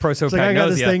 Like, I got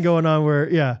this thing going on where,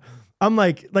 yeah. I'm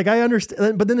like I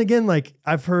understand, but then again, like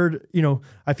I've heard,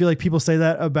 I feel like people say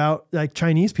that about like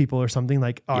Chinese people or something,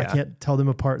 like, oh, I can't tell them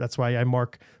apart. That's why I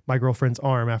mark my girlfriend's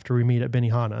arm after we meet at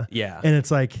Benihana. Yeah. And it's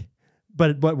like,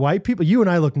 but white people, you and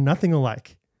I look nothing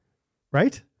alike,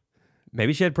 right?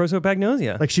 Maybe she had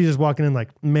prosopagnosia. Like she's just walking in like,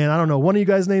 man, I don't know. One of you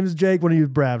guys' name is Jake. One of you is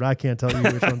Brad. I can't tell you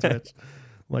which one's which.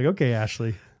 like, okay,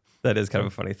 Ashley. That is kind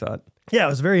of a funny thought. Yeah, it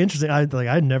was very interesting.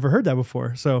 I'd never heard that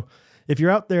before. So if you're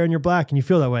out there and you're black and you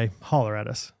feel that way, holler at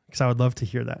us because I would love to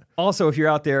hear that. Also, if you're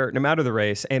out there, no matter the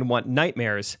race, and want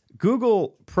nightmares,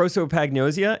 Google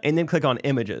prosopagnosia and then click on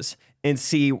images and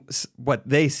see what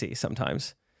they see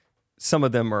sometimes. Some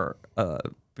of them are a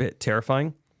bit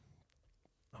terrifying.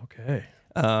 Okay.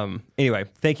 Anyway,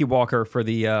 thank you, Walker, for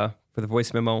the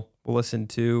voice memo. We'll listen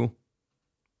to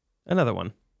another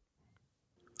one.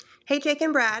 Hey, Jake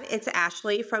and Brad, it's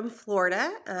Ashley from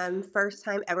Florida. First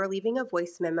time ever leaving a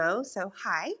voice memo, so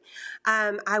hi.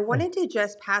 I wanted to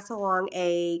just pass along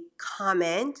a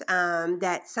comment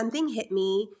that something hit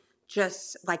me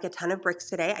just like a ton of bricks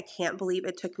today. I can't believe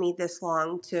it took me this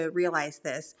long to realize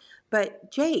this. But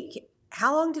Jake,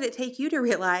 how long did it take you to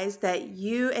realize that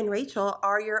you and Rachel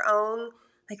are your own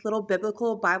like little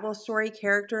biblical Bible story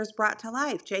characters brought to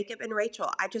life, Jacob and Rachel?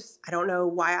 I don't know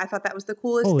why I thought that was the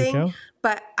coolest Holy thing, cow.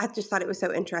 but I just thought it was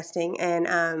so interesting.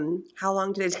 And how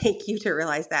long did it take you to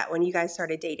realize that when you guys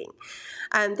started dating?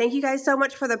 Thank you guys so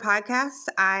much for the podcast.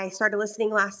 I started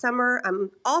listening last summer.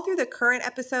 All through the current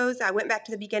episodes. I went back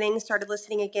to the beginning, started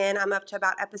listening again. I'm up to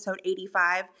about episode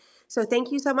 85. So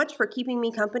thank you so much for keeping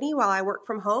me company while I work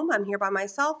from home. I'm here by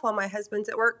myself while my husband's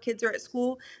at work, kids are at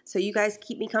school. So you guys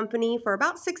keep me company for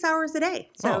about 6 hours a day.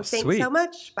 So thanks sweet. so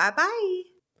much. Bye-bye.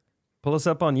 Pull us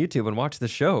up on YouTube and watch the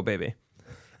show, baby.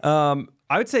 I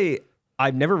would say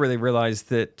I've never really realized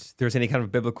that there's any kind of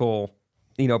biblical,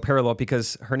 parallel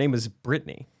because her name is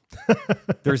Britney.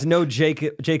 There's no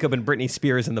Jacob and Britney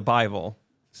Spears in the Bible.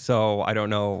 So I don't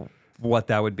know what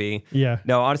that would be. Yeah.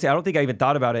 No, honestly, I don't think I even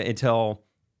thought about it until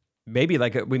maybe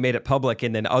like we made it public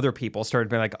and then other people started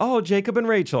being like, oh, Jacob and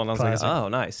Rachel. And I was Classic. like, oh,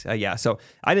 nice. Yeah. So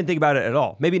I didn't think about it at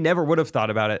all. Maybe never would have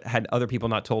thought about it had other people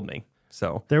not told me.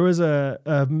 So There was a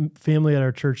family at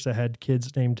our church that had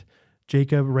kids named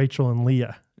Jacob, Rachel, and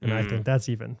Leah. And I think that's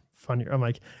even funnier. I'm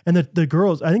like, and the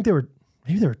girls, I think they were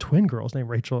twin girls named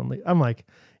Rachel and Leah. I'm like,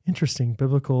 interesting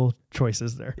biblical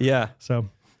choices there. yeah. So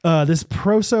this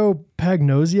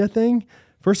prosopagnosia thing,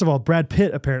 first of all, Brad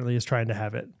Pitt apparently is trying to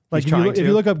have it. Like if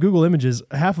you look up Google Images,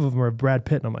 half of them are Brad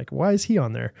Pitt. And I'm like, why is he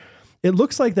on there? It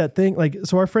looks like that thing. Like,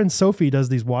 so our friend Sophie does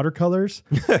these watercolors.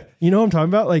 You know what I'm talking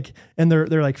about? Like, and they're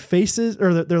like faces,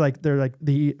 or they're like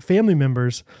the family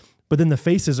members, but then the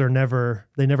faces they never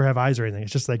have eyes or anything.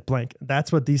 It's just like blank.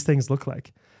 That's what these things look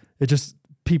like.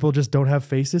 People just don't have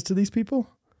faces to these people.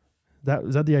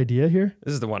 Is that the idea here?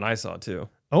 This is the one I saw too.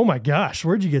 Oh my gosh.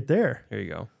 Where'd you get there? Here you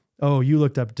go. Oh, you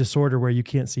looked up disorder where you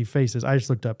can't see faces. I just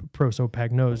looked up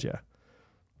prosopagnosia.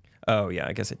 Oh, yeah,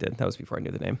 I guess I did. That was before I knew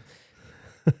the name.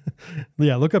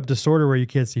 Yeah, look up disorder where you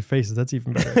can't see faces. That's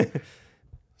even better.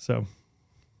 So.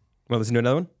 Well, listen to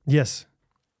another one? Yes.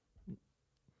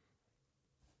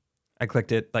 I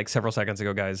clicked it like several seconds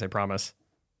ago, guys. I promise.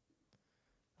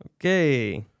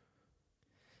 Okay.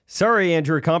 Sorry,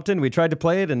 Andrew Compton. We tried to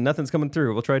play it and nothing's coming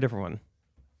through. We'll try a different one.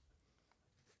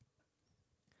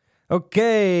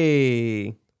 Okay.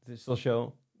 Does it still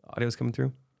show audio's coming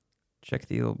through? Check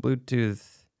the old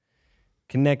Bluetooth.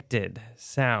 Connected.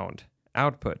 Sound.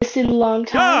 Output. It's been a long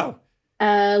time.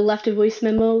 Oh! Left a voice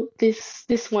memo this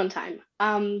one time.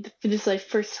 This is like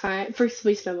first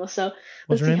voice memo. So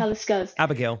let's see how this goes.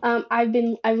 Abigail.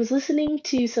 I was listening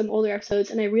to some older episodes,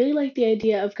 and I really like the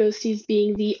idea of ghosties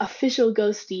being the official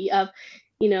ghostie of,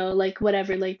 like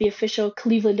whatever, like the official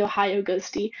Cleveland, Ohio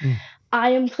ghostie.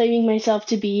 I am claiming myself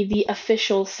to be the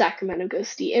official Sacramento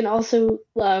ghostie, and also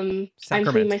I'm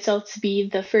claiming myself to be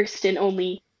the first and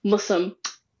only Muslim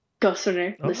ghost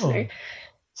listener.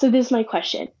 So this is my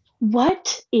question.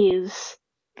 What is,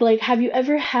 have you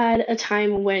ever had a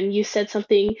time when you said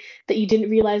something that you didn't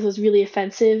realize was really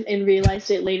offensive and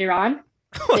realized it later on?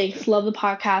 Thanks. Love the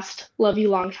podcast. Love you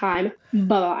long time.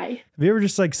 Bye-bye. Have you ever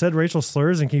just said racial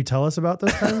slurs, and can you tell us about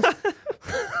those times?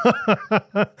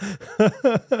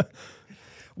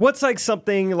 What's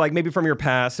something maybe from your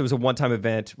past, it was a one-time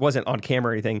event, wasn't on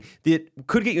camera or anything, that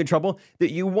could get you in trouble that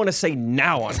you want to say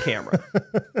now on camera?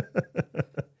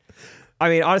 I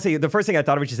mean, honestly, the first thing I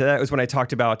thought of when you said that was when I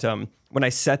talked about when I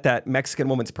set that Mexican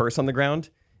woman's purse on the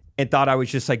ground and thought I was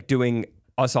just doing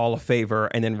us all a favor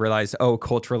and then realized, oh,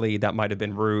 culturally, that might have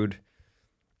been rude.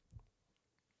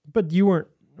 But you weren't,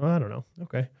 I don't know.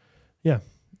 Okay. Yeah.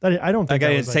 I don't think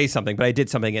I didn't say something, but I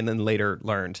did something and then later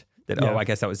learned that, I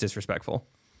guess that was disrespectful.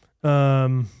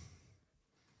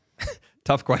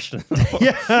 Tough question.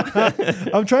 Yeah.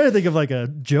 I'm trying to think of a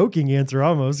joking answer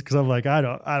almost, because I'm like, I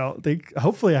don't think,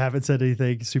 hopefully I haven't said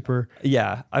anything super.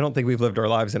 Yeah. I don't think we've lived our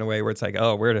lives in a way where it's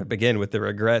where to begin with the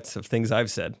regrets of things I've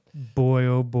said. Boy,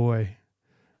 oh boy.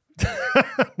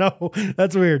 No,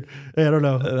 that's weird. I don't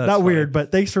know. Not funny. weird,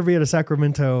 but thanks for being a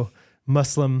Sacramento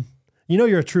Muslim. You know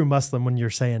you're a true Muslim when you're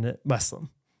saying it Muslim,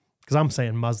 because I'm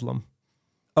saying Muslim.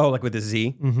 Oh, like with a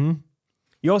Z? Mm-hmm.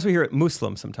 You also hear it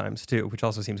Muslim sometimes too, which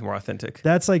also seems more authentic.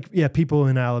 That's like, yeah, people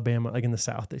in Alabama, like in the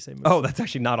South, they say Muslim. Oh, that's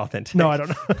actually not authentic. No, I don't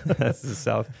know. That's the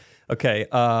South. Okay,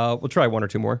 we'll try one or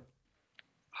two more.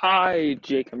 Hi,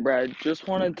 Jake and Brad. Just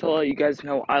wanted to let you guys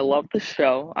know I love the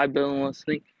show. I've been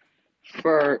listening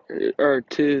to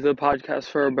the podcast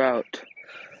for about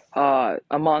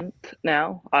a month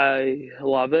now. I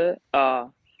love it.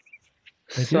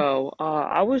 Thank you.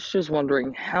 I was just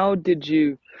wondering, how did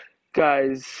you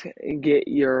guys get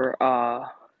your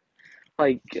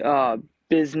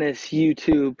business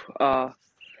YouTube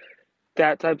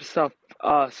that type of stuff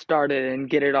started and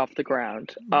get it off the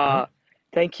ground?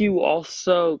 Thank you.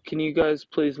 Also, can you guys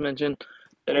please mention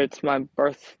that it's my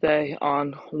birthday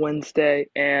on Wednesday?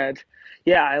 And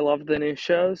yeah, I love the new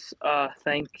shows.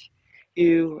 Thank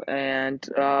you, and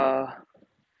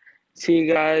see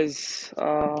you guys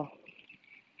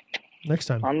Next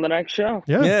time. on the next show.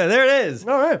 Yeah. Yeah, there it is.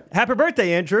 All right. Happy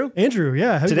birthday, Andrew. Andrew,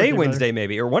 yeah. happy Today, birthday, Wednesday, brother.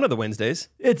 maybe, or one of the Wednesdays.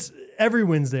 It's every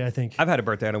Wednesday, I think. I've had a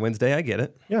birthday on a Wednesday. I get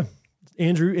it. Yeah.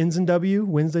 Andrew ends in W.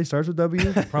 Wednesday starts with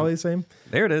W. Probably the same.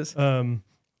 There it is.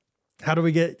 How do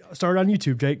we get started on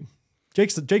YouTube, Jake?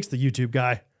 Jake's the YouTube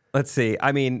guy. Let's see.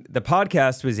 I mean, the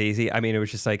podcast was easy. I mean, it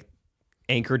was just like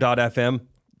anchor.fm.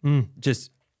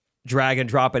 Just drag and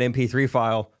drop an MP3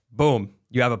 file. Boom.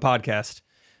 You have a podcast.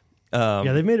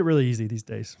 Yeah, they've made it really easy these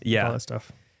days. with Yeah. All that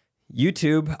stuff.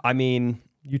 YouTube, I mean,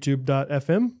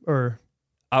 YouTube.fm or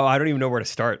I don't even know where to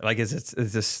start. Like, is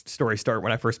this story start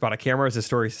when I first bought a camera? Does this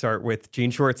story start with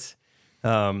jean shorts?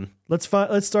 let's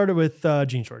start it with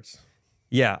jean shorts.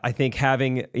 Yeah, I think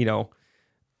having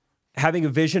a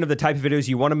vision of the type of videos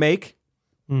you want to make,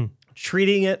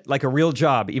 treating it like a real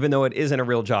job, even though it isn't a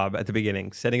real job at the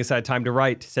beginning, setting aside time to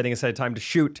write, setting aside time to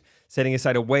shoot, setting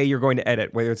aside a way you're going to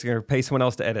edit, whether it's going to pay someone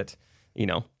else to edit,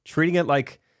 treating it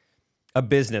like a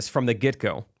business from the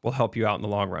get-go will help you out in the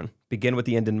long run. Begin with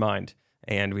the end in mind.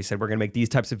 And we said, we're going to make these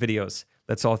types of videos.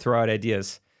 Let's all throw out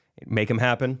ideas, make them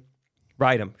happen,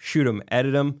 write them, shoot them,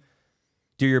 edit them,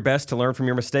 do your best to learn from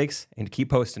your mistakes and keep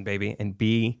posting, baby, and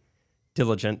be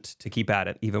diligent to keep at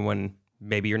it, even when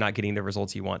maybe you're not getting the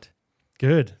results you want.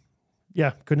 Good.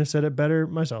 Yeah, couldn't have said it better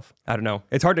myself. I don't know.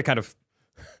 It's hard to kind of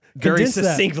very Condense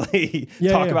that. succinctly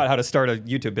talk about how to start a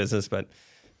YouTube business, but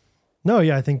No,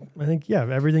 yeah, I think yeah,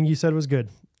 everything you said was good.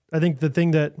 I think the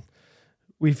thing that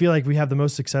we feel like we have the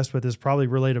most success with is probably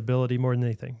relatability more than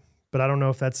anything. But I don't know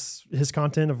if that's his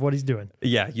content of what he's doing.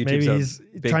 yeah, YouTube's Maybe a he's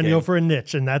big trying to game. go for a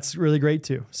niche, and that's really great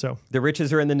too. So, The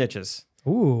riches are in the niches.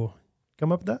 ooh,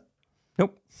 come up with that?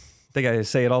 Nope. I think I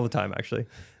say it all the time, actually.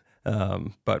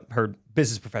 But her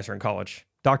business professor in college,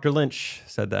 Dr. Lynch,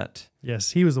 said that.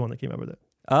 Yes, he was the one that came up with it.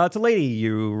 It's a lady,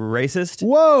 you racist.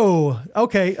 Whoa.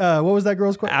 Okay. What was that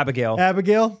girl's question? Abigail.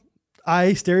 Abigail.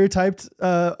 I stereotyped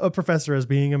a professor as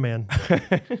being a man.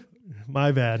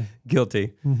 My bad.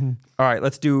 Guilty. All right,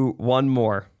 let's do one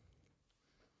more.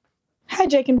 Hi,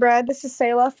 Jake and Brad. This is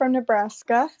Sayla from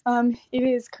Nebraska. It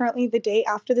is currently the day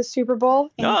after the Super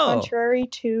Bowl, and contrary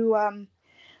to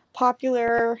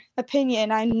popular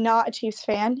opinion, I'm not a Chiefs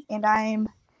fan, and I'm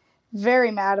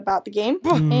very mad about the game.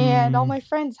 And all my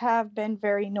friends have been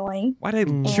very annoying. Why did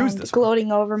I choose and this one?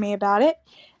 gloating over me about it.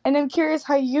 And I'm curious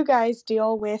how you guys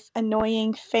deal with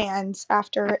annoying fans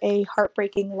after a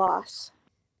heartbreaking loss.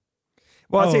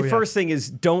 Well, I'd say Oh, yeah. first thing is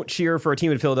don't cheer for a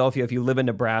team in Philadelphia if you live in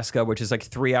Nebraska, which is like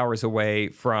 3 hours away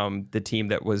from the team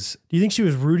that was. Do you think she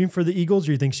was rooting for the Eagles, or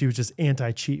do you think she was just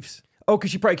anti-Chiefs? Oh,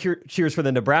 because she probably cheers for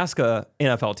the Nebraska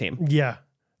NFL team. Yeah.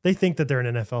 They think that they're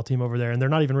an NFL team over there, and they're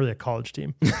not even really a college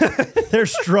team. They're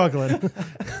struggling.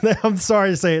 I'm sorry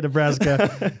to say it,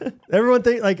 Nebraska. Everyone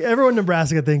in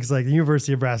Nebraska thinks like the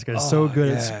University of Nebraska is so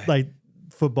good at like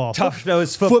football. Tough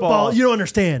nose football. You don't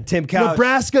understand. Tim Couch.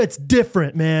 Nebraska, it's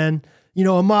different, man.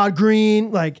 Ahmad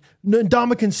Green, like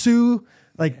Ndamukong Suh.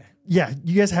 Like, yeah,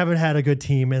 you guys haven't had a good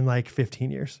team in like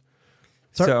 15 years.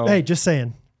 So, hey, just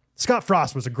saying. Scott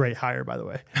Frost was a great hire, by the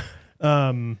way.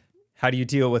 How do you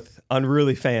deal with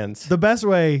unruly fans? The best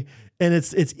way, and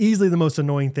it's easily the most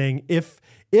annoying thing, if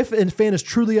a fan is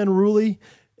truly unruly,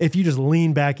 if you just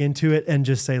lean back into it and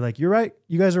just say like, you're right,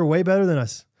 you guys are way better than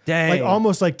us. Dang. Like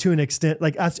almost like to an extent,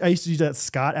 like I used to do that with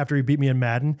Scott after he beat me in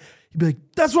Madden. He'd be like,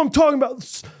 that's what I'm talking about.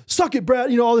 Suck it,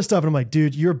 Brad. All this stuff. And I'm like,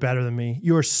 dude, you're better than me.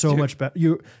 You are so much better.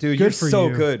 Dude, good you're for so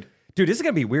you. good. Dude, this is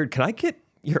going to be weird. Can I get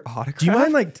your autograph? Do you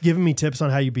mind like giving me tips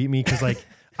on how you beat me? Cause like,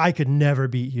 I could never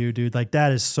beat you, dude. Like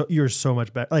that is you're so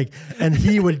much better. Like, and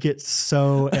he would get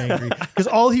so angry because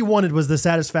all he wanted was the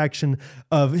satisfaction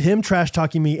of him trash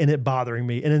talking me and it bothering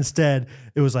me. And instead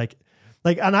it was like,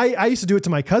 and I used to do it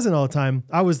to my cousin all the time.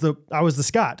 I was the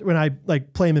Scott when I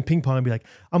like play him in ping pong and be like,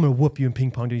 I'm going to whoop you in ping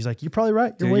pong. Dude, he's like, you're probably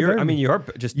right. Dude,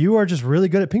 you are just really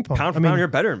good at ping pong. Pound for pound, you're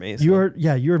better than me. So.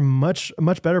 You're a much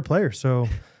better player. So,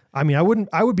 I mean,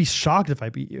 I would be shocked if I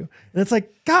beat you. And it's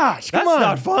like, gosh, come on.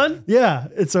 That's not fun. Yeah.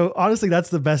 And so honestly, that's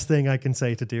the best thing I can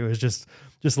say to do is just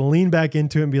lean back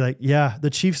into it and be like, yeah,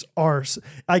 the Chiefs are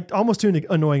like almost to an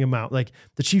annoying amount. Like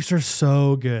the Chiefs are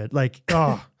so good. Like,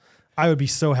 oh, I would be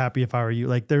so happy if I were you.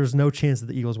 Like there's no chance that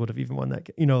the Eagles would have even won that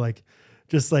game. You know, like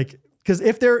just like, because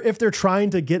if they're trying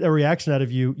to get a reaction out of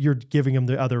you, you're giving them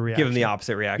the other reaction. Give them the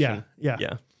opposite reaction.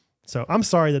 Yeah. So I'm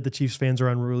sorry that the Chiefs fans are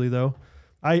unruly though.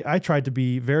 I tried to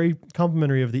be very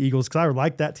complimentary of the Eagles because I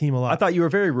like that team a lot. I thought you were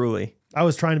very ruly. I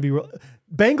was trying to be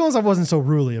Bengals. I wasn't so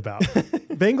ruly about.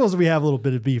 Bengals we have a little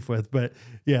bit of beef with, but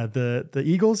yeah, the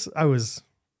Eagles I was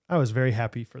very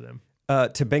happy for them.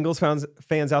 To Bengals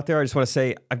fans out there, I just want to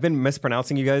say I've been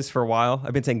mispronouncing you guys for a while.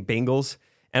 I've been saying Bengals,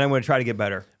 and I'm going to try to get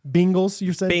better. Bengals,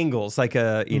 you said? Bengals, like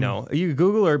are you a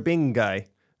Google or Bing guy?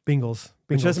 Bengals.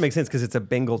 Which doesn't make sense because it's a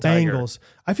Bengal tiger. Bengals.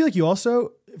 I feel like you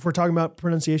also, if we're talking about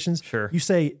pronunciations, sure. You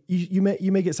say you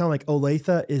make it sound like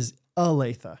Olathe is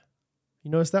Aletha.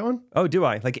 You notice that one? Oh, do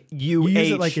I? Like you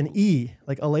use it like an E,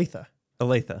 like Aletha.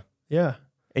 Aletha. Yeah.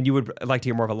 And you would like to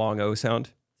hear more of a long O sound?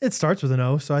 It starts with an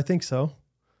O, so I think so.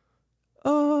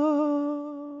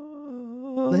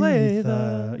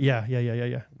 Aletha.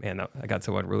 Yeah. Man, no, I got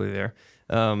so unruly there.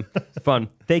 Fun.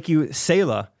 Thank you,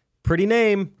 Selah. Pretty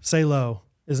name. Salo,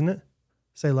 isn't it?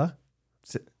 Selah.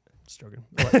 Strogan.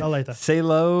 Aletha.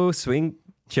 Salo swing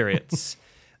chariots.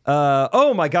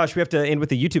 Oh my gosh, we have to end with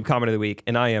the YouTube comment of the week,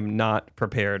 and I am not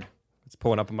prepared. It's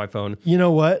pulling up on my phone. You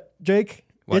know what, Jake?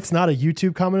 What? It's not a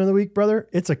YouTube comment of the week, brother.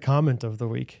 It's a comment of the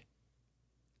week.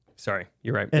 Sorry,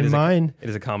 you're right. And it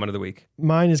is a comment of the week.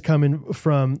 Mine is coming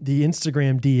from the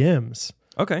Instagram DMs.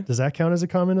 Okay. Does that count as a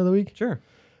comment of the week? Sure.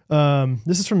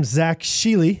 This is from Zach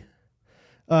Sheely.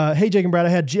 Hey, Jake and Brad, I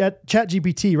had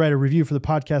ChatGPT write a review for the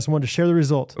podcast and wanted to share the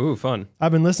result. Ooh, fun.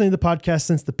 I've been listening to the podcast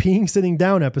since the peeing sitting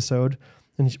down episode,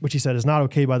 and which he said is not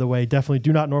okay, by the way. Definitely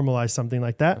do not normalize something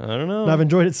like that. I don't know. And I've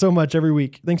enjoyed it so much every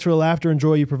week. Thanks for the laughter and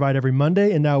joy you provide every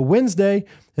Monday and now Wednesday,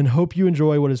 and hope you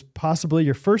enjoy what is possibly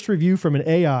your first review from an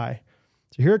AI.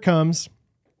 So here it comes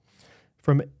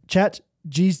from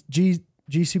GCPs?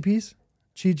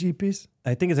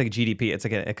 I think it's like a GDP. It's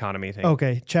like an economy thing.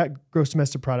 Okay. Chat Gross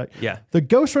Domestic Product. Yeah. The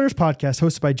Ghost Runners podcast,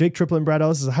 hosted by Jake Triplett and Brad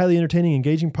Ellis, is a highly entertaining,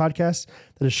 engaging podcast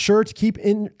that is sure to keep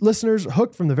listeners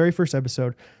hooked from the very first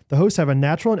episode. The hosts have a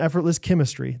natural and effortless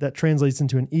chemistry that translates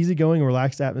into an easygoing,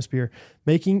 relaxed atmosphere,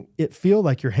 making it feel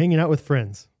like you're hanging out with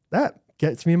friends. That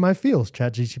gets me in my feels,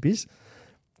 Chat GCPs.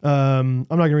 I'm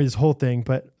not going to read this whole thing,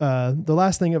 but the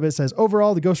last thing of it says,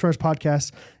 overall, the Ghost Runners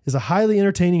podcast is a highly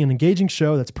entertaining and engaging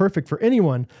show that's perfect for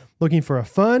anyone looking for a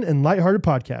fun and lighthearted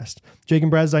podcast. Jake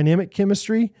and Brad's dynamic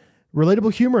chemistry,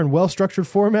 relatable humor, and well-structured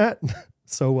format.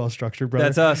 So well-structured, brother.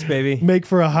 That's us, baby. Make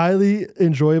for a highly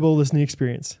enjoyable listening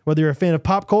experience. Whether you're a fan of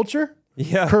pop culture,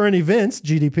 current events,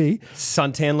 GDP,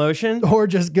 suntan lotion, or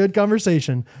just good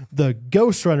conversation, the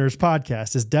Ghost Runners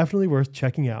podcast is definitely worth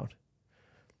checking out.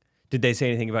 Did they say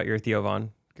anything about your Theo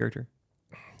Von character?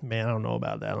 Man, I don't know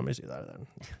about that. Let me see that.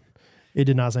 It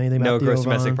did not say anything about no Theo gross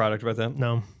domestic Von. product about them?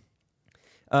 No.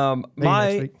 Fun.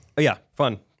 Yeah.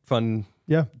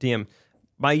 DM.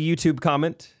 My YouTube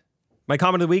comment. My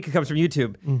comment of the week comes from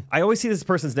YouTube. I always see this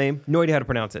person's name. No idea how to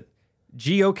pronounce it.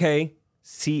 GOKCE.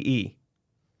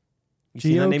 You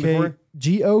seen that name before?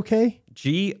 GOK?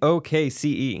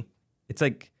 GOKCE. It's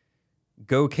like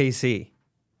Go KC.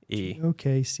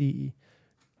 GOKCE.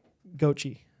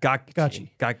 Gochi.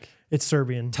 Gachi. It's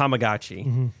Serbian. Tamagotchi.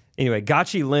 Mm-hmm. Anyway,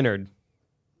 Gachi Leonard.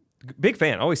 Big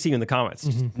fan. Always see you in the comments.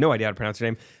 Just no idea how to pronounce her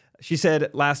name. She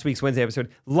said last week's Wednesday episode,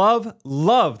 love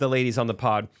the ladies on the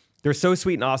pod. They're so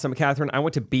sweet and awesome. Catherine, I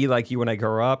want to be like you when I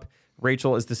grow up.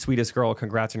 Rachel is the sweetest girl.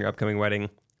 Congrats on your upcoming wedding.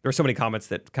 There are so many comments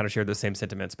that kind of share those same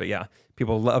sentiments. But yeah,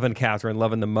 people loving Catherine,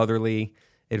 loving the motherly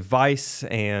advice.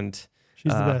 And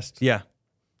she's the best. Yeah,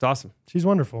 it's awesome. She's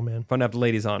wonderful, man. Fun to have the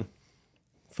ladies on.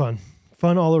 Fun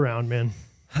all around, man.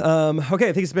 Okay,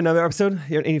 I think it's been another episode.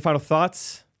 Any final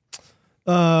thoughts?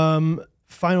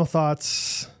 Final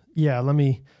thoughts. Yeah, let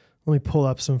me pull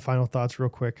up some final thoughts real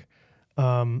quick.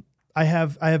 I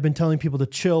have been telling people to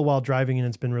chill while driving, and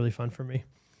it's been really fun for me.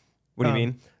 What do you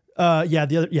mean? Yeah.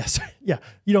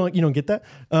 You don't get that.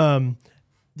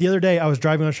 The other day I was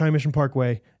driving on China Mission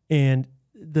Parkway, and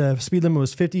the speed limit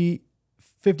was 50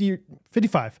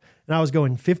 55. And I was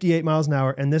going 58 miles an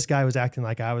hour. And this guy was acting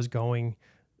like I was going,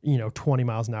 20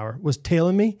 miles an hour, was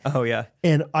tailing me. Oh, yeah.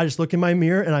 And I just looked in my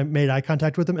mirror and I made eye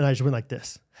contact with him. And I just went like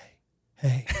this.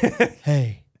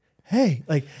 Hey, hey,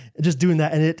 like just doing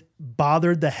that. And it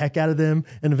bothered the heck out of them.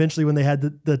 And eventually when they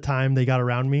had the time, they got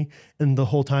around me. And the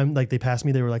whole time, like they passed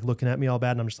me, they were like looking at me all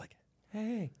bad. And I'm just like,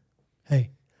 hey. I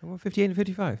want 58 and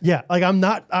 55. Yeah. Like I'm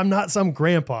not some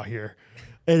grandpa here.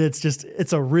 And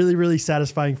it's a really, really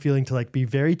satisfying feeling to like be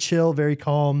very chill, very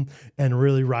calm, and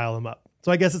really rile them up.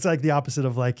 So I guess it's like the opposite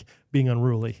of like being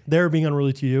unruly. They're being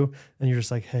unruly to you. And you're just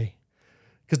like, hey,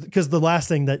 because the last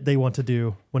thing that they want to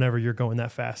do whenever you're going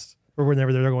that fast or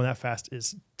whenever they're going that fast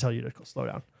is tell you to slow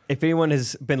down. If anyone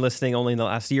has been listening only in the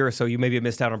last year or so, you maybe have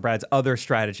missed out on Brad's other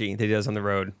strategy that he does on the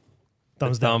road.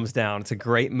 Thumbs down. It's a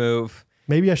great move.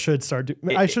 Maybe I should start.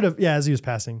 I should have. Yeah, as he was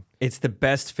passing. It's the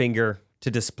best finger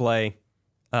to display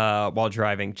while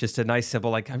driving. Just a nice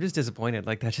simple, like, I'm just disappointed.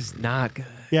 Like, that's just not good.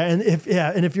 Yeah. And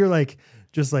if you're like,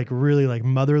 just like really like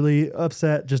motherly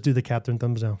upset, just do the captain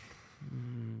thumbs down.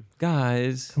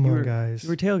 Guys. Come on, guys. You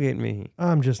were tailgating me.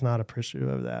 I'm just not appreciative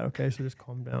of that. Okay. So just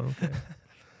calm down.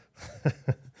 Okay.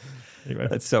 Anyway.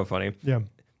 That's so funny. Yeah.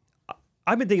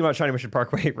 I've been thinking about Shiny Mission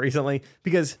Parkway recently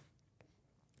because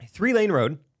 3-lane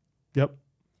road. Yep.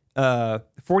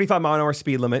 45 mile an hour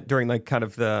speed limit during like kind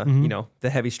of the, the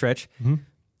heavy stretch. Mm-hmm.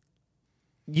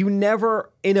 You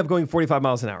never end up going 45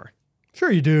 miles an hour.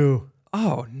 Sure you do.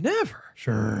 Oh, never.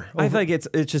 Sure. I feel like it's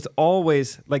just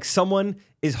always like someone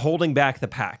is holding back the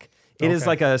pack. It is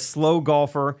like a slow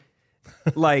golfer.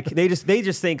 Like they just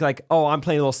think like, oh, I'm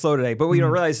playing a little slow today. But what you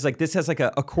don't realize is like this has like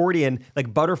a accordion,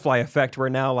 like butterfly effect where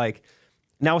now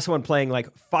someone playing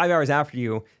like 5 hours after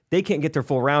you, they can't get their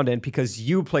full round in because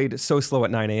you played so slow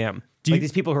at 9 a.m.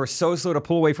 These people who are so slow to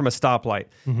pull away from a stoplight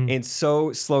and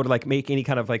so slow to like make any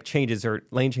kind of like changes or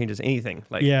lane changes, anything.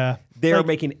 Like they're like,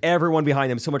 making everyone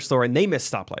behind them so much slower and they miss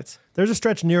stoplights. There's a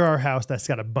stretch near our house that's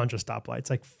got a bunch of stoplights,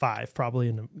 like 5 probably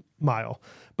in a mile.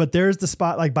 But there's the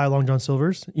spot like by Long John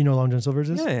Silver's. You know what Long John Silver's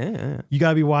is? Yeah. You got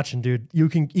to be watching, dude. You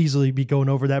can easily be going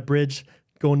over that bridge,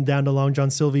 going down to Long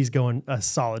John Silvy's, going a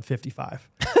solid 55.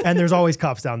 And there's always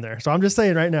cops down there. So I'm just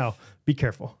saying right now, be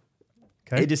careful.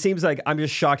 Okay? It just seems like I'm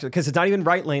just shocked because it's not even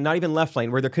right lane, not even left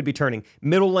lane where there could be turning.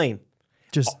 Middle lane.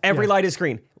 Just every light is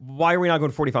green. Why are we not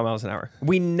going 45 miles an hour?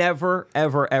 We never,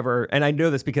 ever, ever. And I know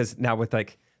this because now with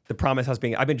like the Promise House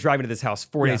being, I've been driving to this house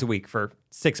 4 days a week for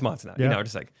 6 months now. You know,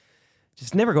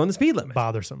 just never go in the speed limit.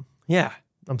 Bothersome. Yeah.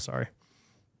 I'm sorry.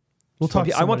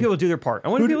 I want people to do their part.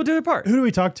 Who do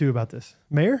we talk to about this?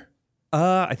 Mayor?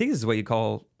 I think this is what you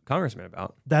call congressman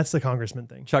about. That's the congressman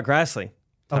thing. Chuck Grassley.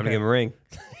 Time to give him a ring.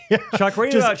 Yeah. Chuck, what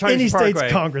do you about China any Parkway?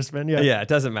 state's congressman. Yeah. Yeah, it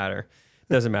doesn't matter.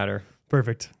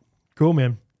 Perfect. Cool,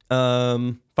 man.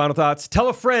 Final thoughts. Tell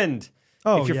a friend.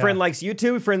 If your friend likes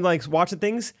YouTube, friend likes watching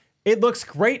things, it looks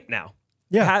great now.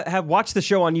 Yeah. Have watch the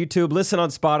show on YouTube, listen on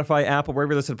Spotify, Apple,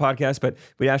 wherever you listen to podcasts. But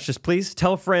we ask just please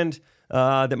tell a friend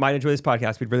that might enjoy this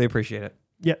podcast. We'd really appreciate it.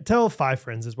 Yeah, tell 5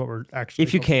 friends is what we're actually.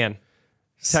 If you can,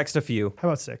 text a few. How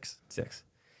about 6? 6.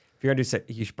 If you're gonna do 6,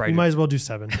 you should probably. You might as well do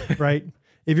 7, right?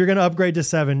 If you're gonna upgrade to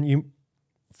 7, you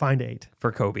find 8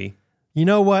 for Kobe. You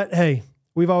know what? Hey,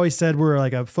 we've always said we're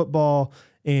like a football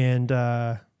and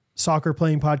soccer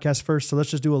playing podcast first, so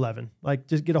let's just do 11. Like,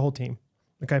 just get a whole team.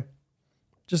 Okay,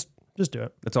 just do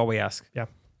it. That's all we ask. Yeah.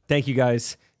 Thank you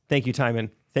guys. Thank you, Timon.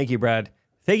 Thank you, Brad.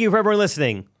 Thank you for everyone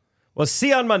listening. We'll see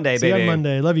you on Monday, baby. See you on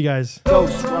Monday. Love you guys.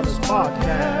 Ghost Runners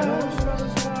Podcast.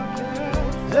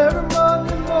 Every